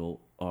schedule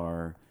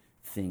are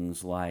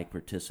things like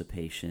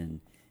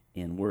participation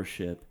in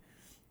worship,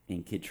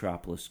 in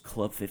Kidtropolis,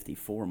 Club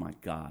 54, my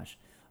gosh.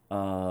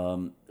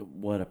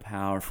 What a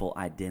powerful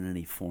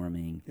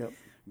identity-forming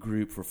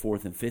group for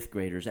 4th and 5th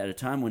graders at a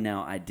time when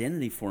now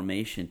identity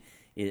formation,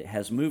 it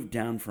has moved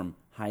down from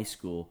high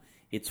school.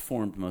 It's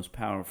formed most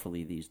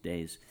powerfully these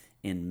days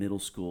in middle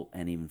school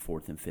and even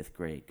 4th and 5th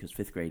grade, because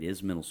 5th grade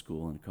is middle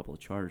school and a couple of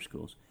charter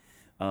schools.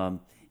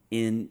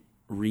 In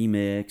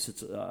Remix,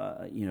 it's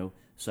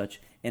such,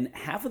 and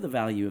half of the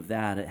value of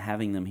that,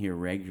 having them here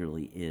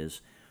regularly, is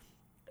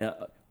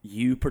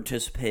you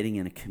participating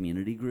in a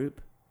community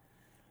group.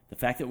 The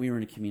fact that we were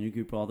in a community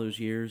group all those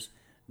years,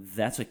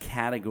 that's a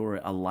category,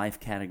 a life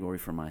category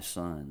for my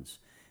sons.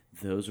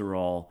 Those are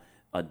all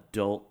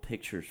adult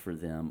pictures for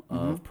them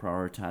of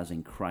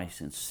prioritizing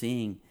Christ and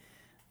seeing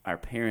our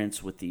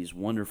parents with these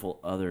wonderful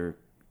other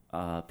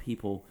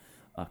people,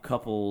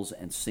 couples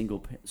and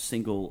single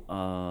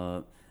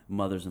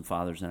mothers and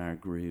fathers in our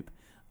group,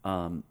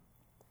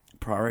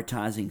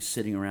 prioritizing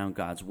sitting around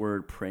God's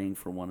Word, praying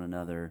for one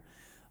another.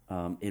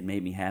 It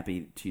made me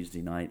happy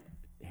Tuesday night,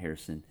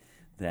 Harrison,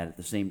 that at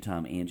the same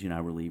time Angie and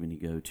I were leaving to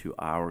go to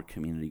our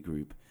community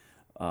group,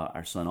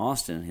 our son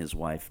Austin and his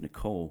wife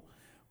Nicole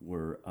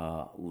were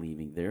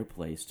leaving their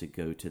place to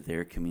go to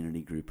their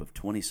community group of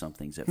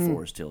 20-somethings at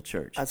Forest Hill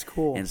Church. That's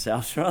cool. In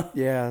South Charlotte.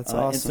 Yeah, that's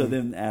awesome. And so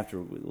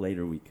then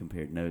later we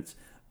compared notes.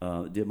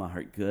 It did my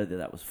heart good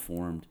that was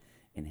formed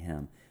in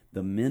him.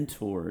 The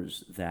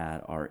mentors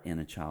that are in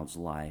a child's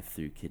life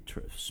through Kid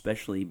Trip,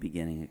 especially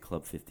beginning at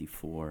Club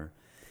 54,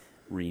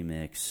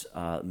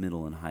 Remix,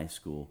 middle and high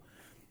school,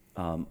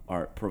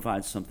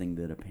 provide something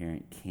that a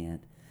parent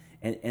can't.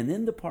 And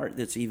then the part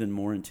that's even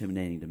more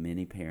intimidating to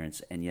many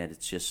parents, and yet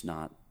it's just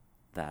not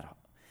that,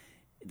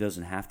 it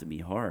doesn't have to be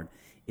hard,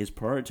 is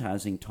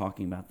prioritizing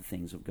talking about the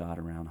things of God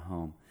around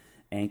home.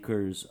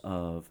 Anchors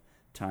of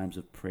times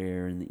of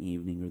prayer in the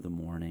evening or the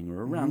morning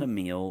or around a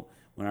meal.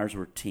 When ours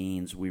were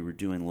teens, we were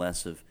doing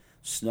less of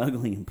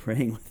snuggling and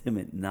praying with them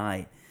at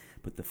night.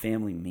 But the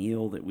family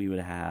meal that we would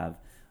have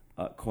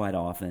quite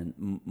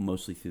often,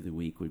 mostly through the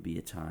week, would be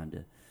a time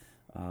to,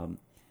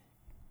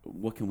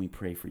 what can we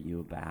pray for you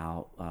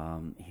about?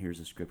 Here's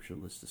a scripture,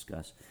 let's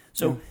discuss.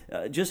 So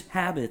just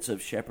habits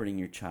of shepherding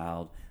your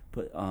child,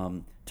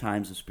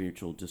 times of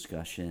spiritual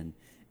discussion,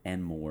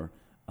 and more.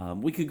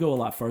 We could go a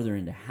lot further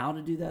into how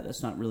to do that.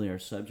 That's not really our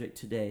subject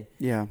today.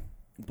 Yeah.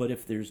 But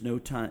if there's no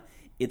time,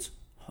 it's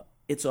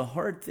a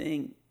hard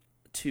thing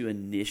to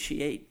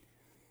initiate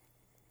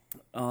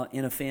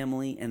in a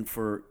family, and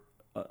for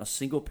a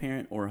single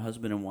parent or a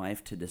husband and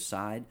wife to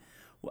decide,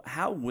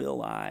 how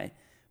will I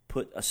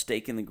put a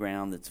stake in the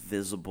ground that's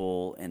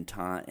visible and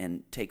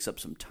takes up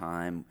some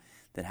time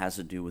that has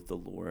to do with the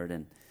Lord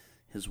and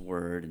His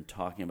Word and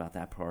talking about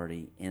that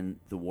priority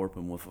in the warp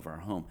and woof of our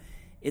home.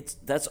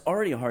 That's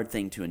already a hard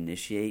thing to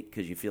initiate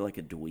because you feel like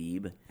a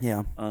dweeb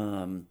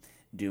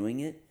doing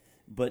it.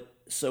 But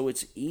so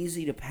it's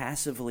easy to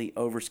passively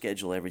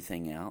overschedule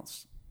everything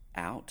else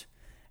out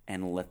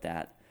and let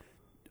that,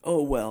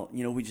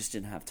 we just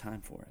didn't have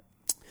time for it.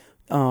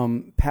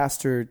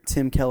 Pastor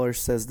Tim Keller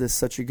says this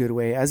such a good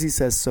way, as he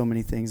says so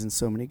many things in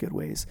so many good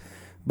ways.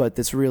 But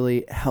this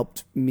really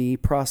helped me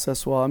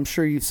process well. I'm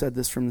sure you've said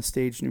this from the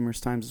stage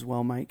numerous times as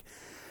well, Mike.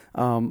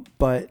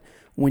 But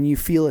when you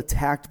feel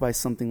attacked by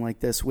something like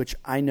this, which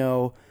I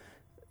know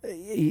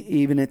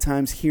even at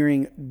times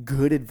hearing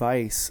good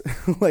advice,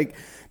 like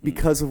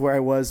because of where I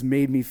was,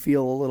 made me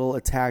feel a little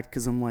attacked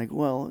because I'm like,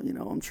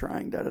 I'm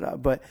trying, da-da-da.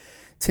 But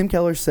Tim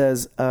Keller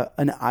says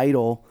an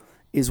idol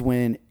is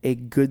when a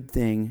good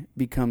thing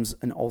becomes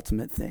an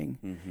ultimate thing.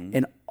 Mm-hmm.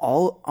 And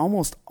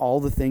almost all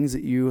the things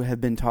that you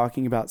have been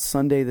talking about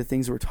Sunday, the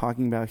things we're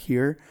talking about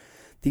here,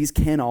 these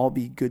can all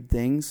be good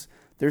things.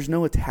 There's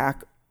no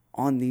attack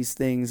on these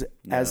things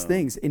as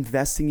things.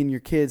 Investing in your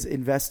kids,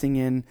 investing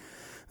in,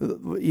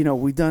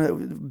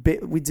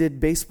 we did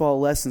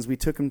baseball lessons. We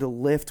took them to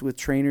lift with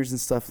trainers and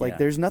stuff.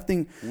 There's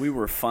nothing. We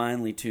were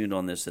finely tuned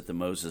on this at the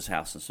Moses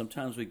house, and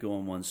sometimes we go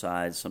on one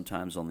side,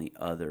 sometimes on the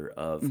other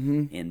of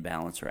in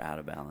balance or out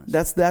of balance.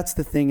 That's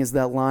the thing, is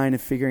that line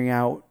of figuring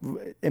out,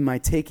 am I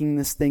taking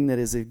this thing that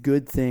is a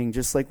good thing,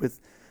 just like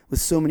with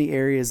so many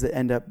areas that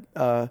end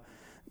up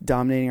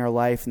dominating our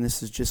life, and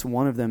this is just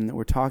one of them that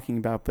we're talking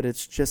about, but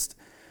it's just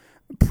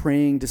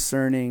praying,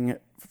 discerning,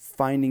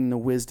 finding the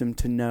wisdom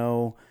to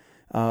know,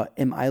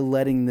 am I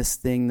letting this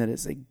thing that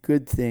is a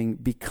good thing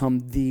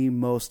become the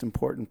most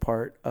important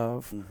part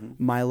of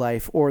my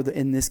life, or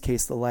in this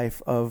case, the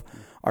life of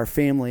our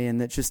family? And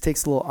that just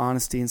takes a little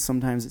honesty, and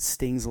sometimes it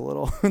stings a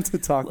little to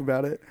talk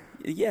about it.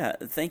 Yeah,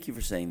 thank you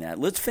for saying that.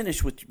 Let's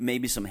finish with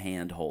maybe some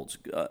handholds,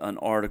 an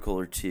article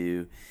or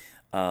two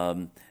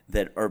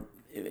that are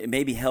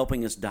maybe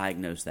helping us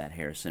diagnose that,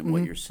 Harrison,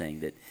 what you're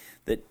saying, that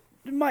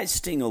it might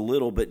sting a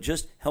little, but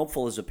just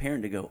helpful as a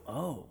parent to go,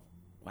 oh,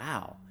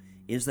 wow,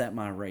 is that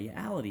my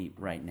reality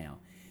right now?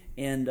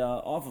 And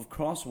off of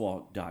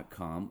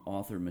crosswalk.com,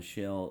 author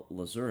Michelle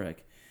Lazurek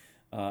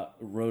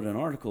wrote an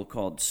article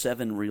called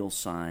 7 Real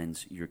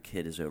Signs Your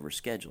Kid is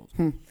Overscheduled.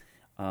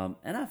 And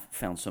I've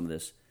found some of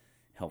this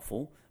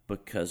helpful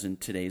because in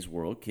today's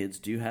world, kids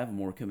do have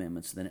more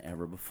commitments than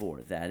ever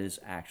before. That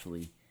is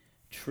actually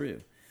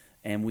true.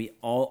 And we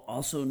all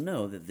also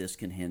know that this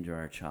can hinder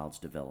our child's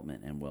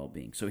development and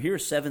well-being. So here are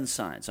 7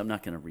 signs. I'm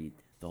not going to read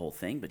the whole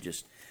thing, but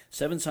just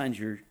 7 signs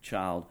your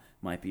child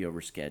might be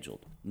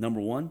overscheduled. Number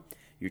 1,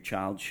 your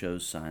child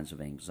shows signs of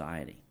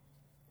anxiety.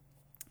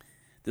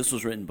 This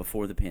was written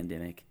before the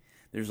pandemic.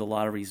 There's a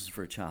lot of reasons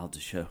for a child to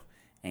show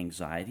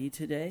anxiety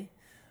today,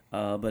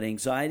 but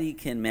anxiety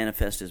can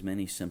manifest as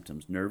many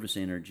symptoms: nervous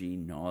energy,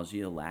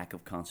 nausea, lack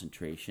of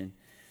concentration,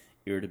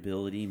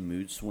 irritability,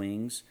 mood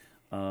swings.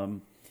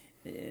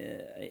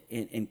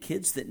 and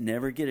kids that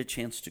never get a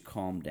chance to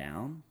calm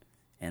down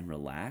and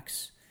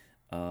relax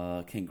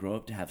can grow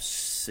up to have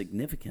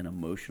significant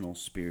emotional,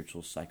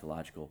 spiritual,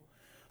 psychological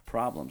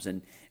problems.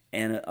 And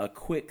a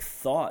quick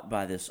thought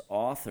by this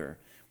author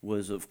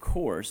was, of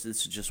course,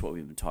 this is just what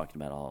we've been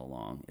talking about all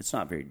along. It's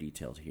not very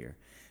detailed here,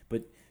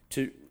 but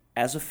to,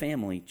 as a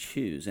family,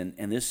 choose, and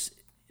this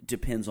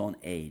depends on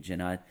age.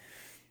 And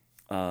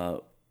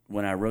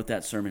when I wrote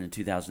that sermon in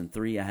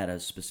 2003, I had a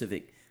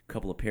specific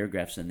couple of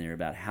paragraphs in there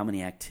about how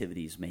many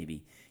activities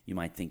maybe you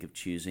might think of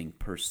choosing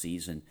per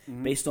season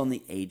based on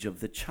the age of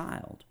the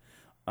child.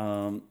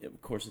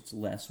 Of course, it's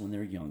less when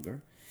they're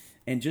younger.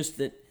 And just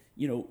that,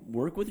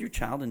 work with your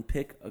child and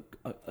pick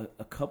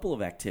a couple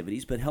of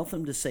activities, but help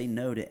them to say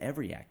no to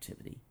every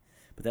activity.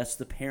 But that's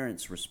the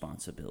parent's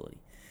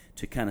responsibility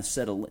to kind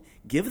of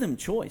give them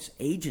choice,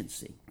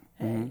 agency.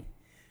 Hey,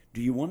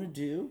 do you want to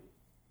do,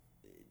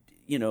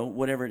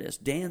 whatever it is,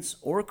 dance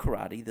or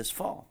karate this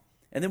fall?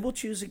 And then we'll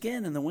choose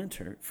again in the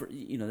winter.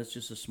 That's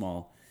just a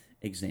small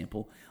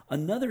example.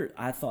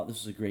 I thought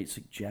this was a great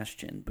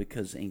suggestion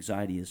because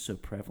anxiety is so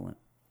prevalent.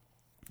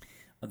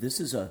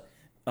 This is a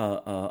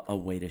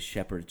way to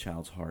shepherd a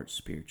child's heart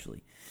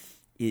spiritually.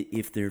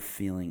 If they're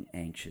feeling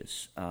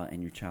anxious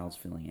and your child's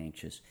feeling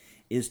anxious,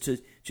 is to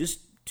just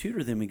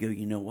tutor them and go,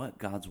 you know what?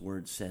 God's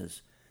word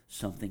says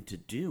something to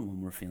do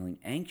when we're feeling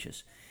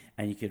anxious.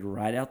 And you could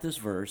write out this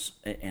verse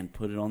and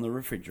put it on the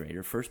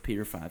refrigerator, 1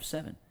 Peter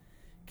 5:7.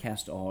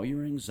 Cast all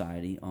your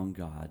anxiety on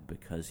God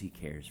because he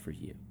cares for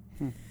you.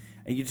 And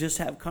you just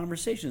have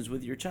conversations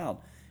with your child.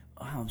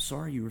 Oh, I'm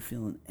sorry you were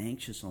feeling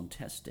anxious on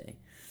test day.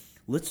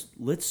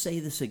 Let's say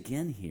this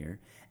again here,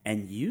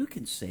 and you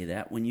can say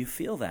that when you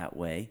feel that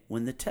way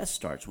when the test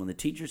starts. When the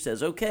teacher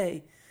says,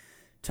 okay,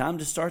 time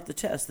to start the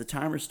test, the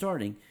timer's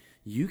starting,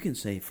 you can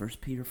say 1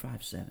 Peter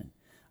 5:7.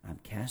 I'm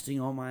casting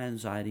all my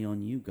anxiety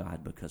on you,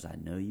 God, because I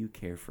know you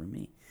care for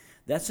me.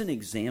 That's an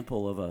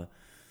example of a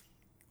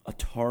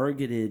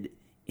targeted,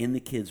 in the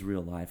kid's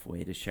real life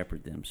way to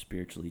shepherd them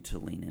spiritually, to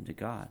lean into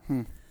God.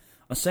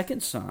 A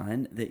second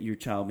sign that your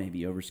child may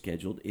be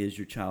overscheduled is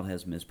your child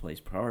has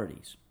misplaced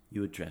priorities.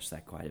 You addressed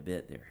that quite a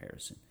bit there,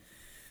 Harrison.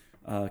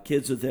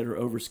 Kids that are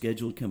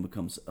overscheduled can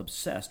become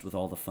obsessed with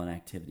all the fun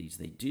activities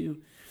they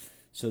do,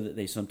 so that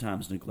they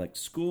sometimes neglect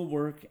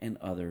schoolwork and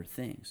other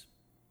things.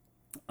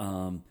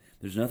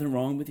 There's nothing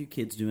wrong with your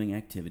kids doing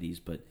activities,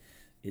 but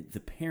the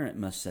parent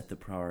must set the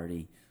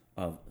priority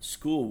of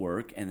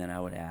schoolwork, and then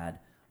I would add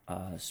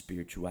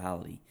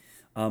spirituality.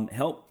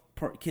 Help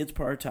kids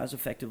prioritize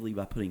effectively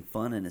by putting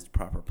fun in its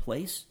proper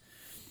place,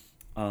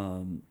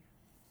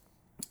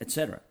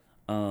 etc.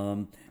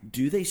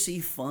 Do they see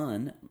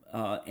fun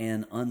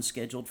and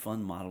unscheduled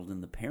fun modeled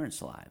in the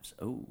parents' lives?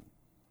 Oh,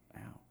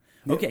 wow.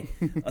 Okay,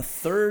 a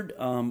third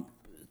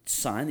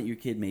sign that your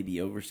kid may be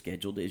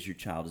overscheduled is your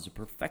child is a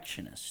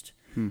perfectionist.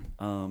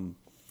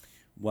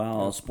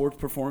 While sports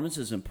performance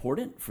is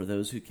important for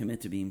those who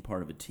commit to being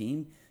part of a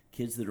team,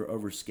 kids that are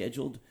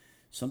overscheduled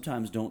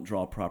sometimes don't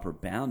draw proper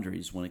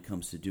boundaries when it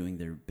comes to doing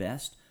their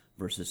best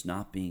versus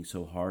not being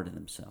so hard on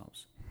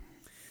themselves.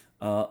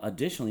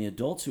 Additionally,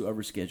 adults who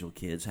overschedule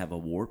kids have a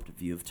warped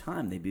view of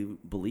time. They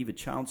believe a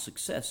child's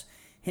success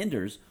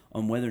hinders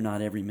on whether or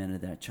not every minute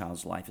of that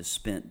child's life is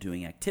spent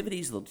doing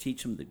activities that'll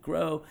teach them to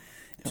grow.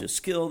 It's a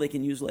skill they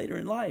can use later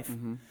in life.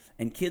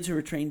 And kids who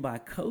are trained by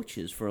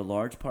coaches for a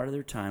large part of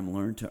their time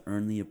learn to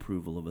earn the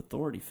approval of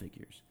authority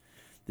figures.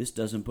 This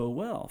doesn't bode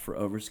well for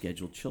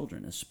overscheduled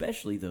children,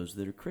 especially those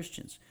that are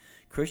Christians.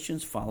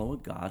 Christians follow a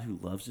God who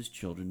loves his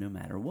children no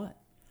matter what.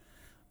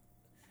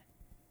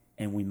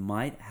 And we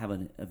might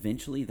have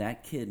eventually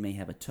that kid may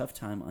have a tough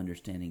time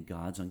understanding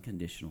God's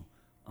unconditional,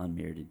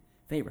 unmerited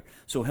favor.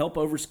 So help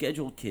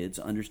overscheduled kids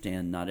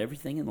understand not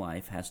everything in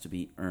life has to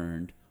be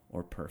earned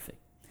or perfect.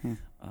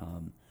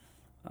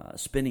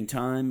 Spending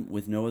time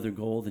with no other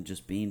goal than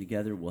just being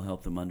together will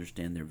help them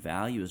understand their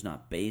value is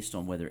not based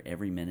on whether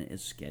every minute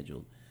is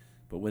scheduled,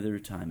 but whether their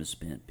time is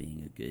spent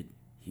being a good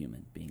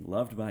human, being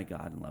loved by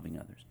God and loving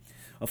others.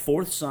 A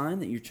fourth sign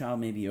that your child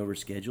may be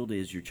overscheduled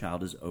is your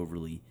child is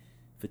overly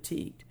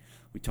fatigued.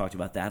 We talked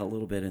about that a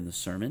little bit in the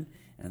sermon,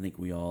 and I think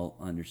we all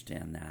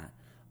understand that.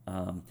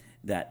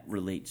 That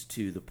relates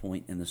to the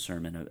point in the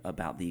sermon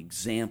about the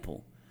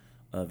example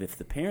of if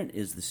the parent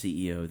is the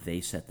CEO,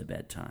 they set the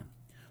bedtime.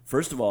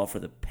 First of all, for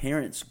the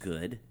parent's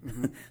good,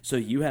 so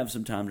you have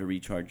some time to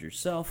recharge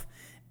yourself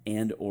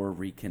and or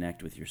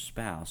reconnect with your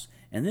spouse,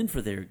 and then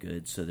for their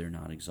good, so they're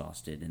not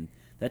exhausted. And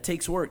that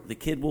takes work. The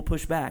kid will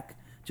push back,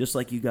 just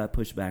like you got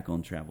pushed back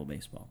on travel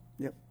baseball.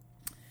 Yep.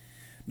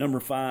 Number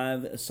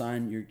 5, a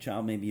sign your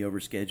child may be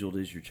overscheduled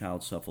is your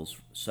child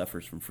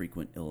suffers from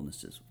frequent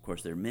illnesses. Of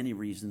course, there are many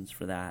reasons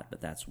for that, but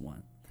that's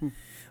one.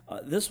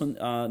 This one,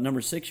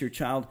 number 6, your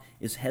child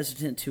is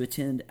hesitant to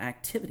attend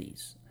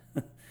activities.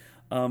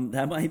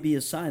 That might be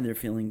a sign they're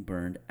feeling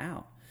burned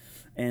out.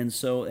 And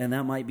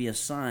that might be a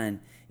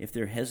sign if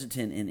they're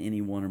hesitant in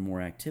any one or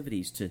more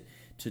activities to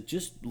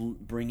just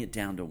bring it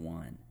down to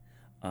one.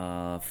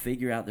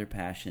 Figure out their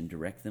passion,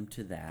 direct them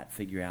to that,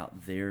 figure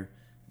out their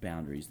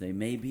boundaries. They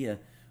may be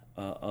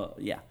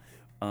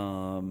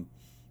Yeah.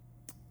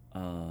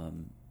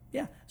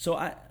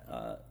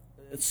 So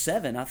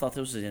 7, I thought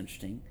this was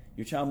interesting.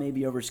 Your child may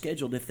be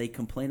overscheduled if they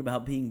complain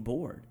about being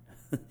bored.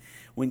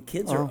 When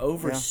kids are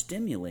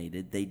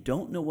overstimulated, they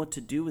don't know what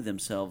to do with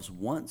themselves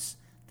once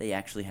they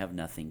actually have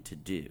nothing to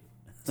do.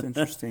 It's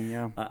interesting,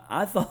 yeah.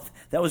 I thought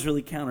that was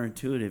really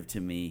counterintuitive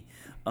to me.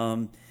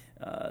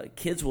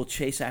 Kids will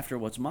chase after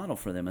what's modeled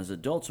for them. As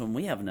adults, when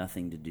we have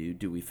nothing to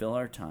do we fill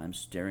our time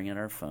staring at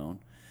our phone,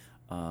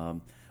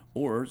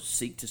 or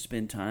seek to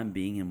spend time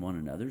being in one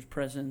another's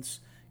presence,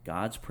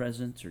 God's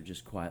presence, or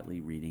just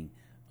quietly reading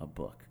a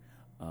book,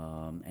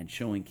 and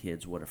showing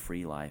kids what a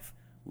free life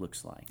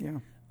looks like.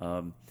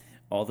 Yeah.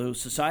 Although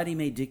society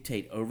may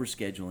dictate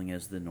overscheduling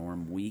as the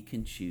norm, we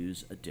can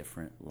choose a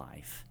different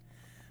life.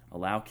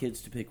 Allow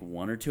kids to pick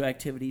 1 or 2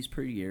 activities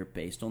per year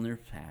based on their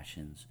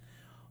passions,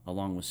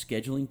 along with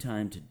scheduling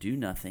time to do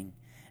nothing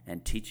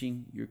and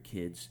teaching your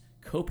kids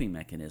coping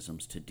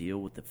mechanisms to deal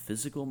with the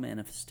physical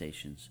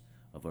manifestations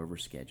of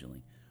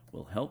overscheduling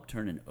will help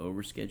turn an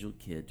overscheduled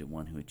kid to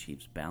one who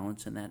achieves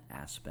balance in that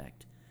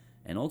aspect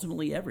and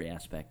ultimately every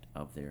aspect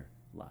of their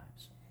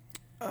lives.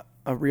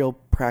 A real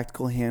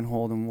practical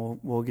handhold, and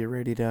we'll get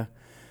ready to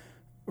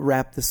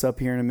wrap this up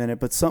here in a minute.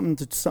 But something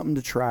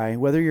to try.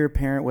 Whether you're a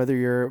parent, whether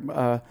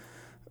you're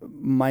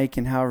Mike,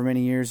 and however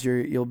many years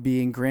you'll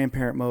be in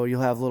grandparent mode,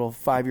 you'll have little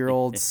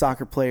 5-year-old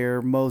soccer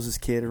player Moses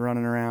kid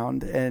running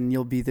around, and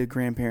you'll be the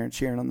grandparent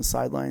cheering on the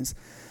sidelines.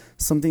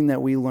 Something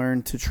that we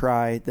learned to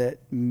try that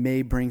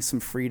may bring some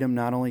freedom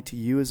not only to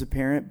you as a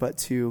parent but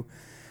to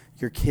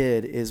your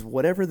kid is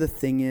whatever the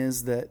thing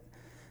is that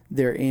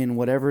they're in,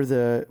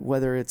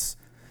 whether it's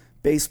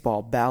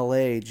baseball,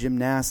 ballet,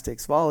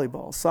 gymnastics,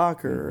 volleyball,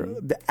 soccer,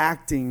 the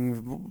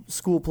acting,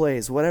 school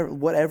plays,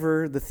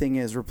 whatever the thing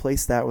is,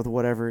 replace that with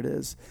whatever it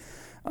is.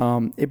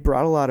 It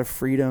brought a lot of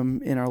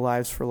freedom in our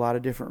lives for a lot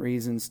of different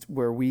reasons,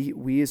 where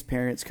we as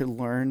parents could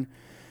learn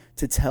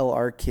to tell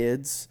our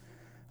kids,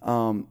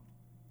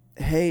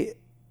 hey,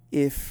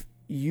 if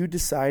you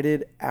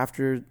decided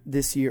after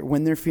this year,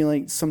 when they're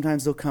feeling,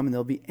 sometimes they'll come and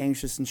they'll be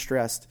anxious and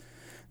stressed.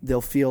 They'll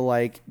feel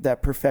like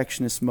that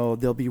perfectionist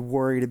mode. They'll be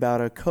worried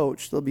about a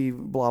coach. They'll be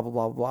blah, blah,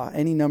 blah, blah.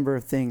 Any number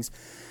of things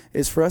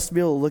is for us to be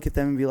able to look at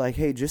them and be like,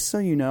 hey, just so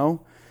you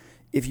know,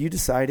 if you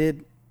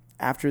decided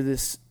after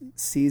this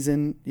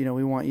season,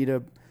 we want you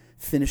to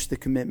finish the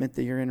commitment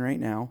that you're in right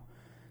now.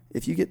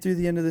 If you get through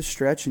the end of this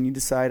stretch and you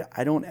decide,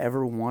 I don't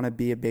ever want to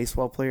be a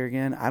baseball player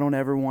again, I don't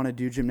ever want to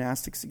do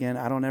gymnastics again,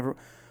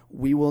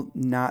 we will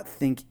not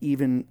think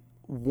even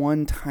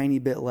one tiny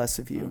bit less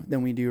of you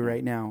than we do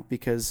right now,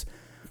 because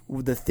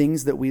the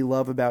things that we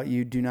love about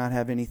you do not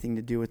have anything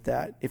to do with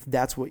that. If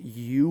that's what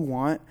you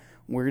want,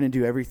 we're going to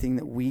do everything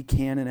that we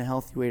can in a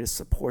healthy way to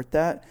support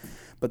that.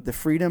 But the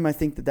freedom, I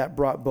think that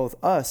brought both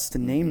us to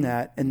name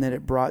that, and that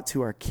it brought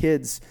to our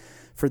kids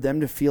for them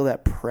to feel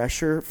that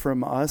pressure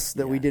from us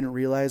that we didn't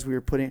realize we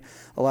were putting.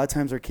 A lot of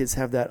times our kids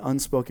have that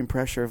unspoken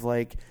pressure of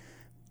like,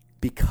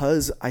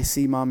 because I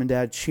see mom and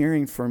dad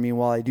cheering for me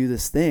while I do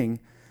this thing,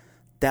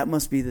 that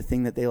must be the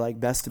thing that they like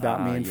best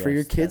about me. And for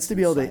your kids to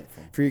be able to,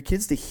 for your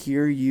kids to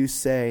hear you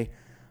say,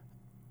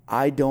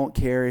 I don't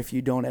care if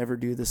you don't ever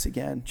do this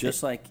again.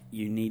 Just like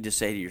you need to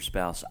say to your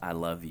spouse, I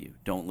love you.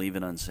 Don't leave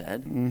it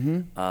unsaid.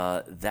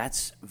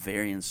 That's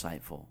very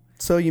insightful.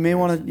 So you may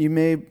want to, you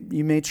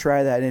may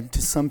try that. And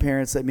to some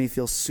parents that may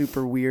feel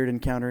super weird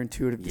and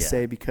counterintuitive to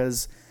say,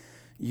 because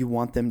you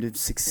want them to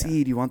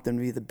succeed. You want them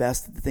to be the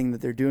best at the thing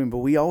that they're doing. But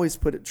we always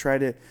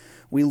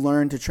we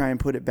learn to try and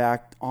put it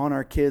back on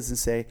our kids and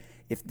say,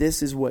 if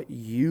this is what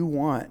you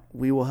want,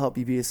 we will help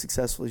you be as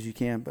successful as you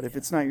can. But if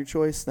it's not your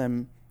choice,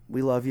 then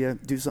we love you.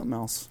 Do something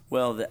else.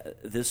 Well,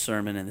 this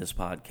sermon and this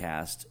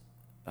podcast,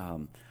 I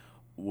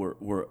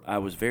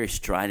was very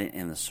strident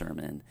in the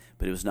sermon,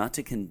 but it was not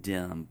to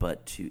condemn,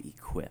 but to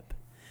equip.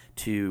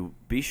 To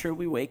be sure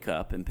we wake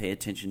up and pay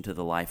attention to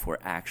the life we're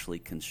actually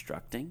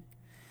constructing,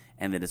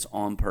 and that it's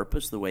on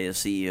purpose, the way a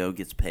CEO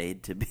gets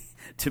paid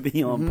to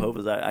be on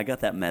purpose. I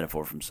got that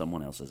metaphor from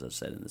someone else, as I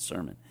said in the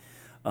sermon,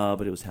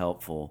 but it was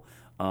helpful.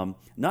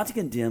 Not to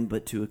condemn,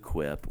 but to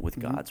equip with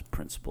God's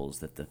principles,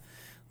 that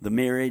the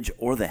marriage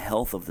or the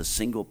health of the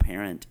single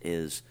parent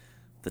is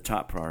the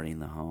top priority in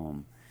the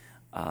home.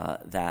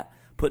 That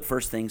put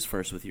first things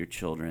first with your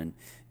children.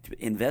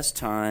 To invest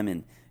time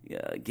and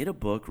get a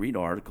book, read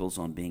articles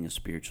on being a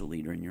spiritual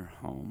leader in your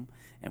home.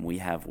 And we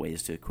have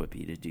ways to equip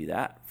you to do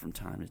that from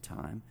time to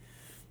time.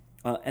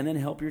 And then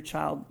help your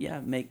child,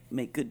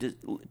 make good,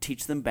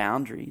 teach them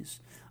boundaries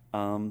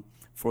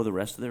for the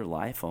rest of their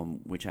life on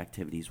which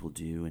activities will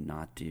do and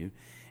not do.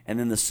 And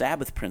then the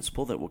Sabbath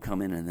principle that will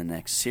come in the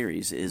next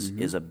series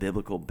is a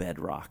biblical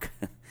bedrock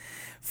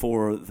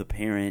for the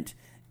parent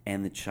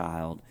and the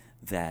child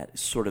that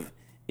sort of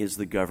is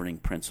the governing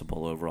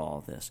principle over all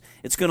of this.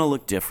 It's going to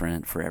look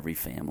different for every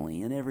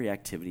family and every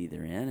activity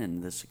they're in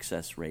and the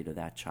success rate of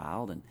that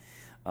child. And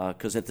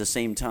because at the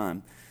same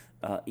time,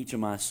 each of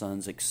my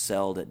sons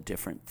excelled at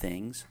different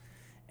things,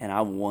 and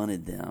I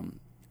wanted them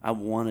I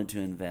wanted to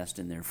invest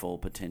in their full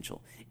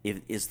potential.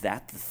 Is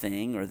that the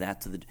thing, or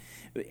that to the?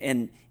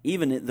 And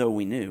even though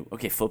we knew,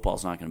 okay,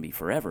 football's not going to be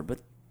forever, but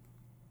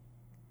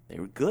they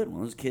were good.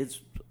 One of those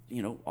kids,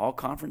 all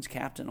conference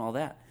captain, all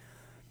that.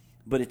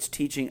 But it's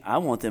teaching. I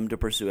want them to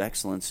pursue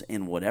excellence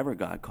in whatever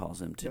God calls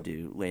them to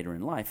do later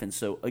in life, and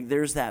so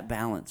there's that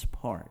balance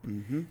part.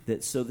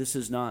 So this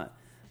is not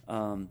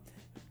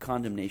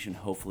condemnation.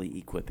 Hopefully,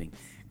 equipping.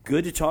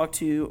 Good to talk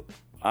to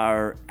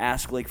our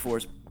Ask Lake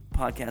Forest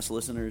podcast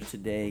listeners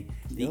today.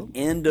 The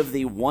end of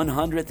the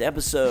 100th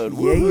episode.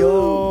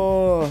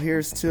 Yeah,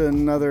 here's to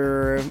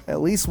another,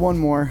 at least one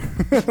more.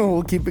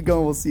 We'll keep it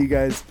going. We'll see you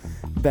guys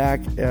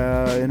back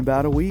in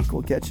about a week.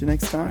 We'll catch you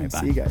next time. Right,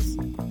 see you guys.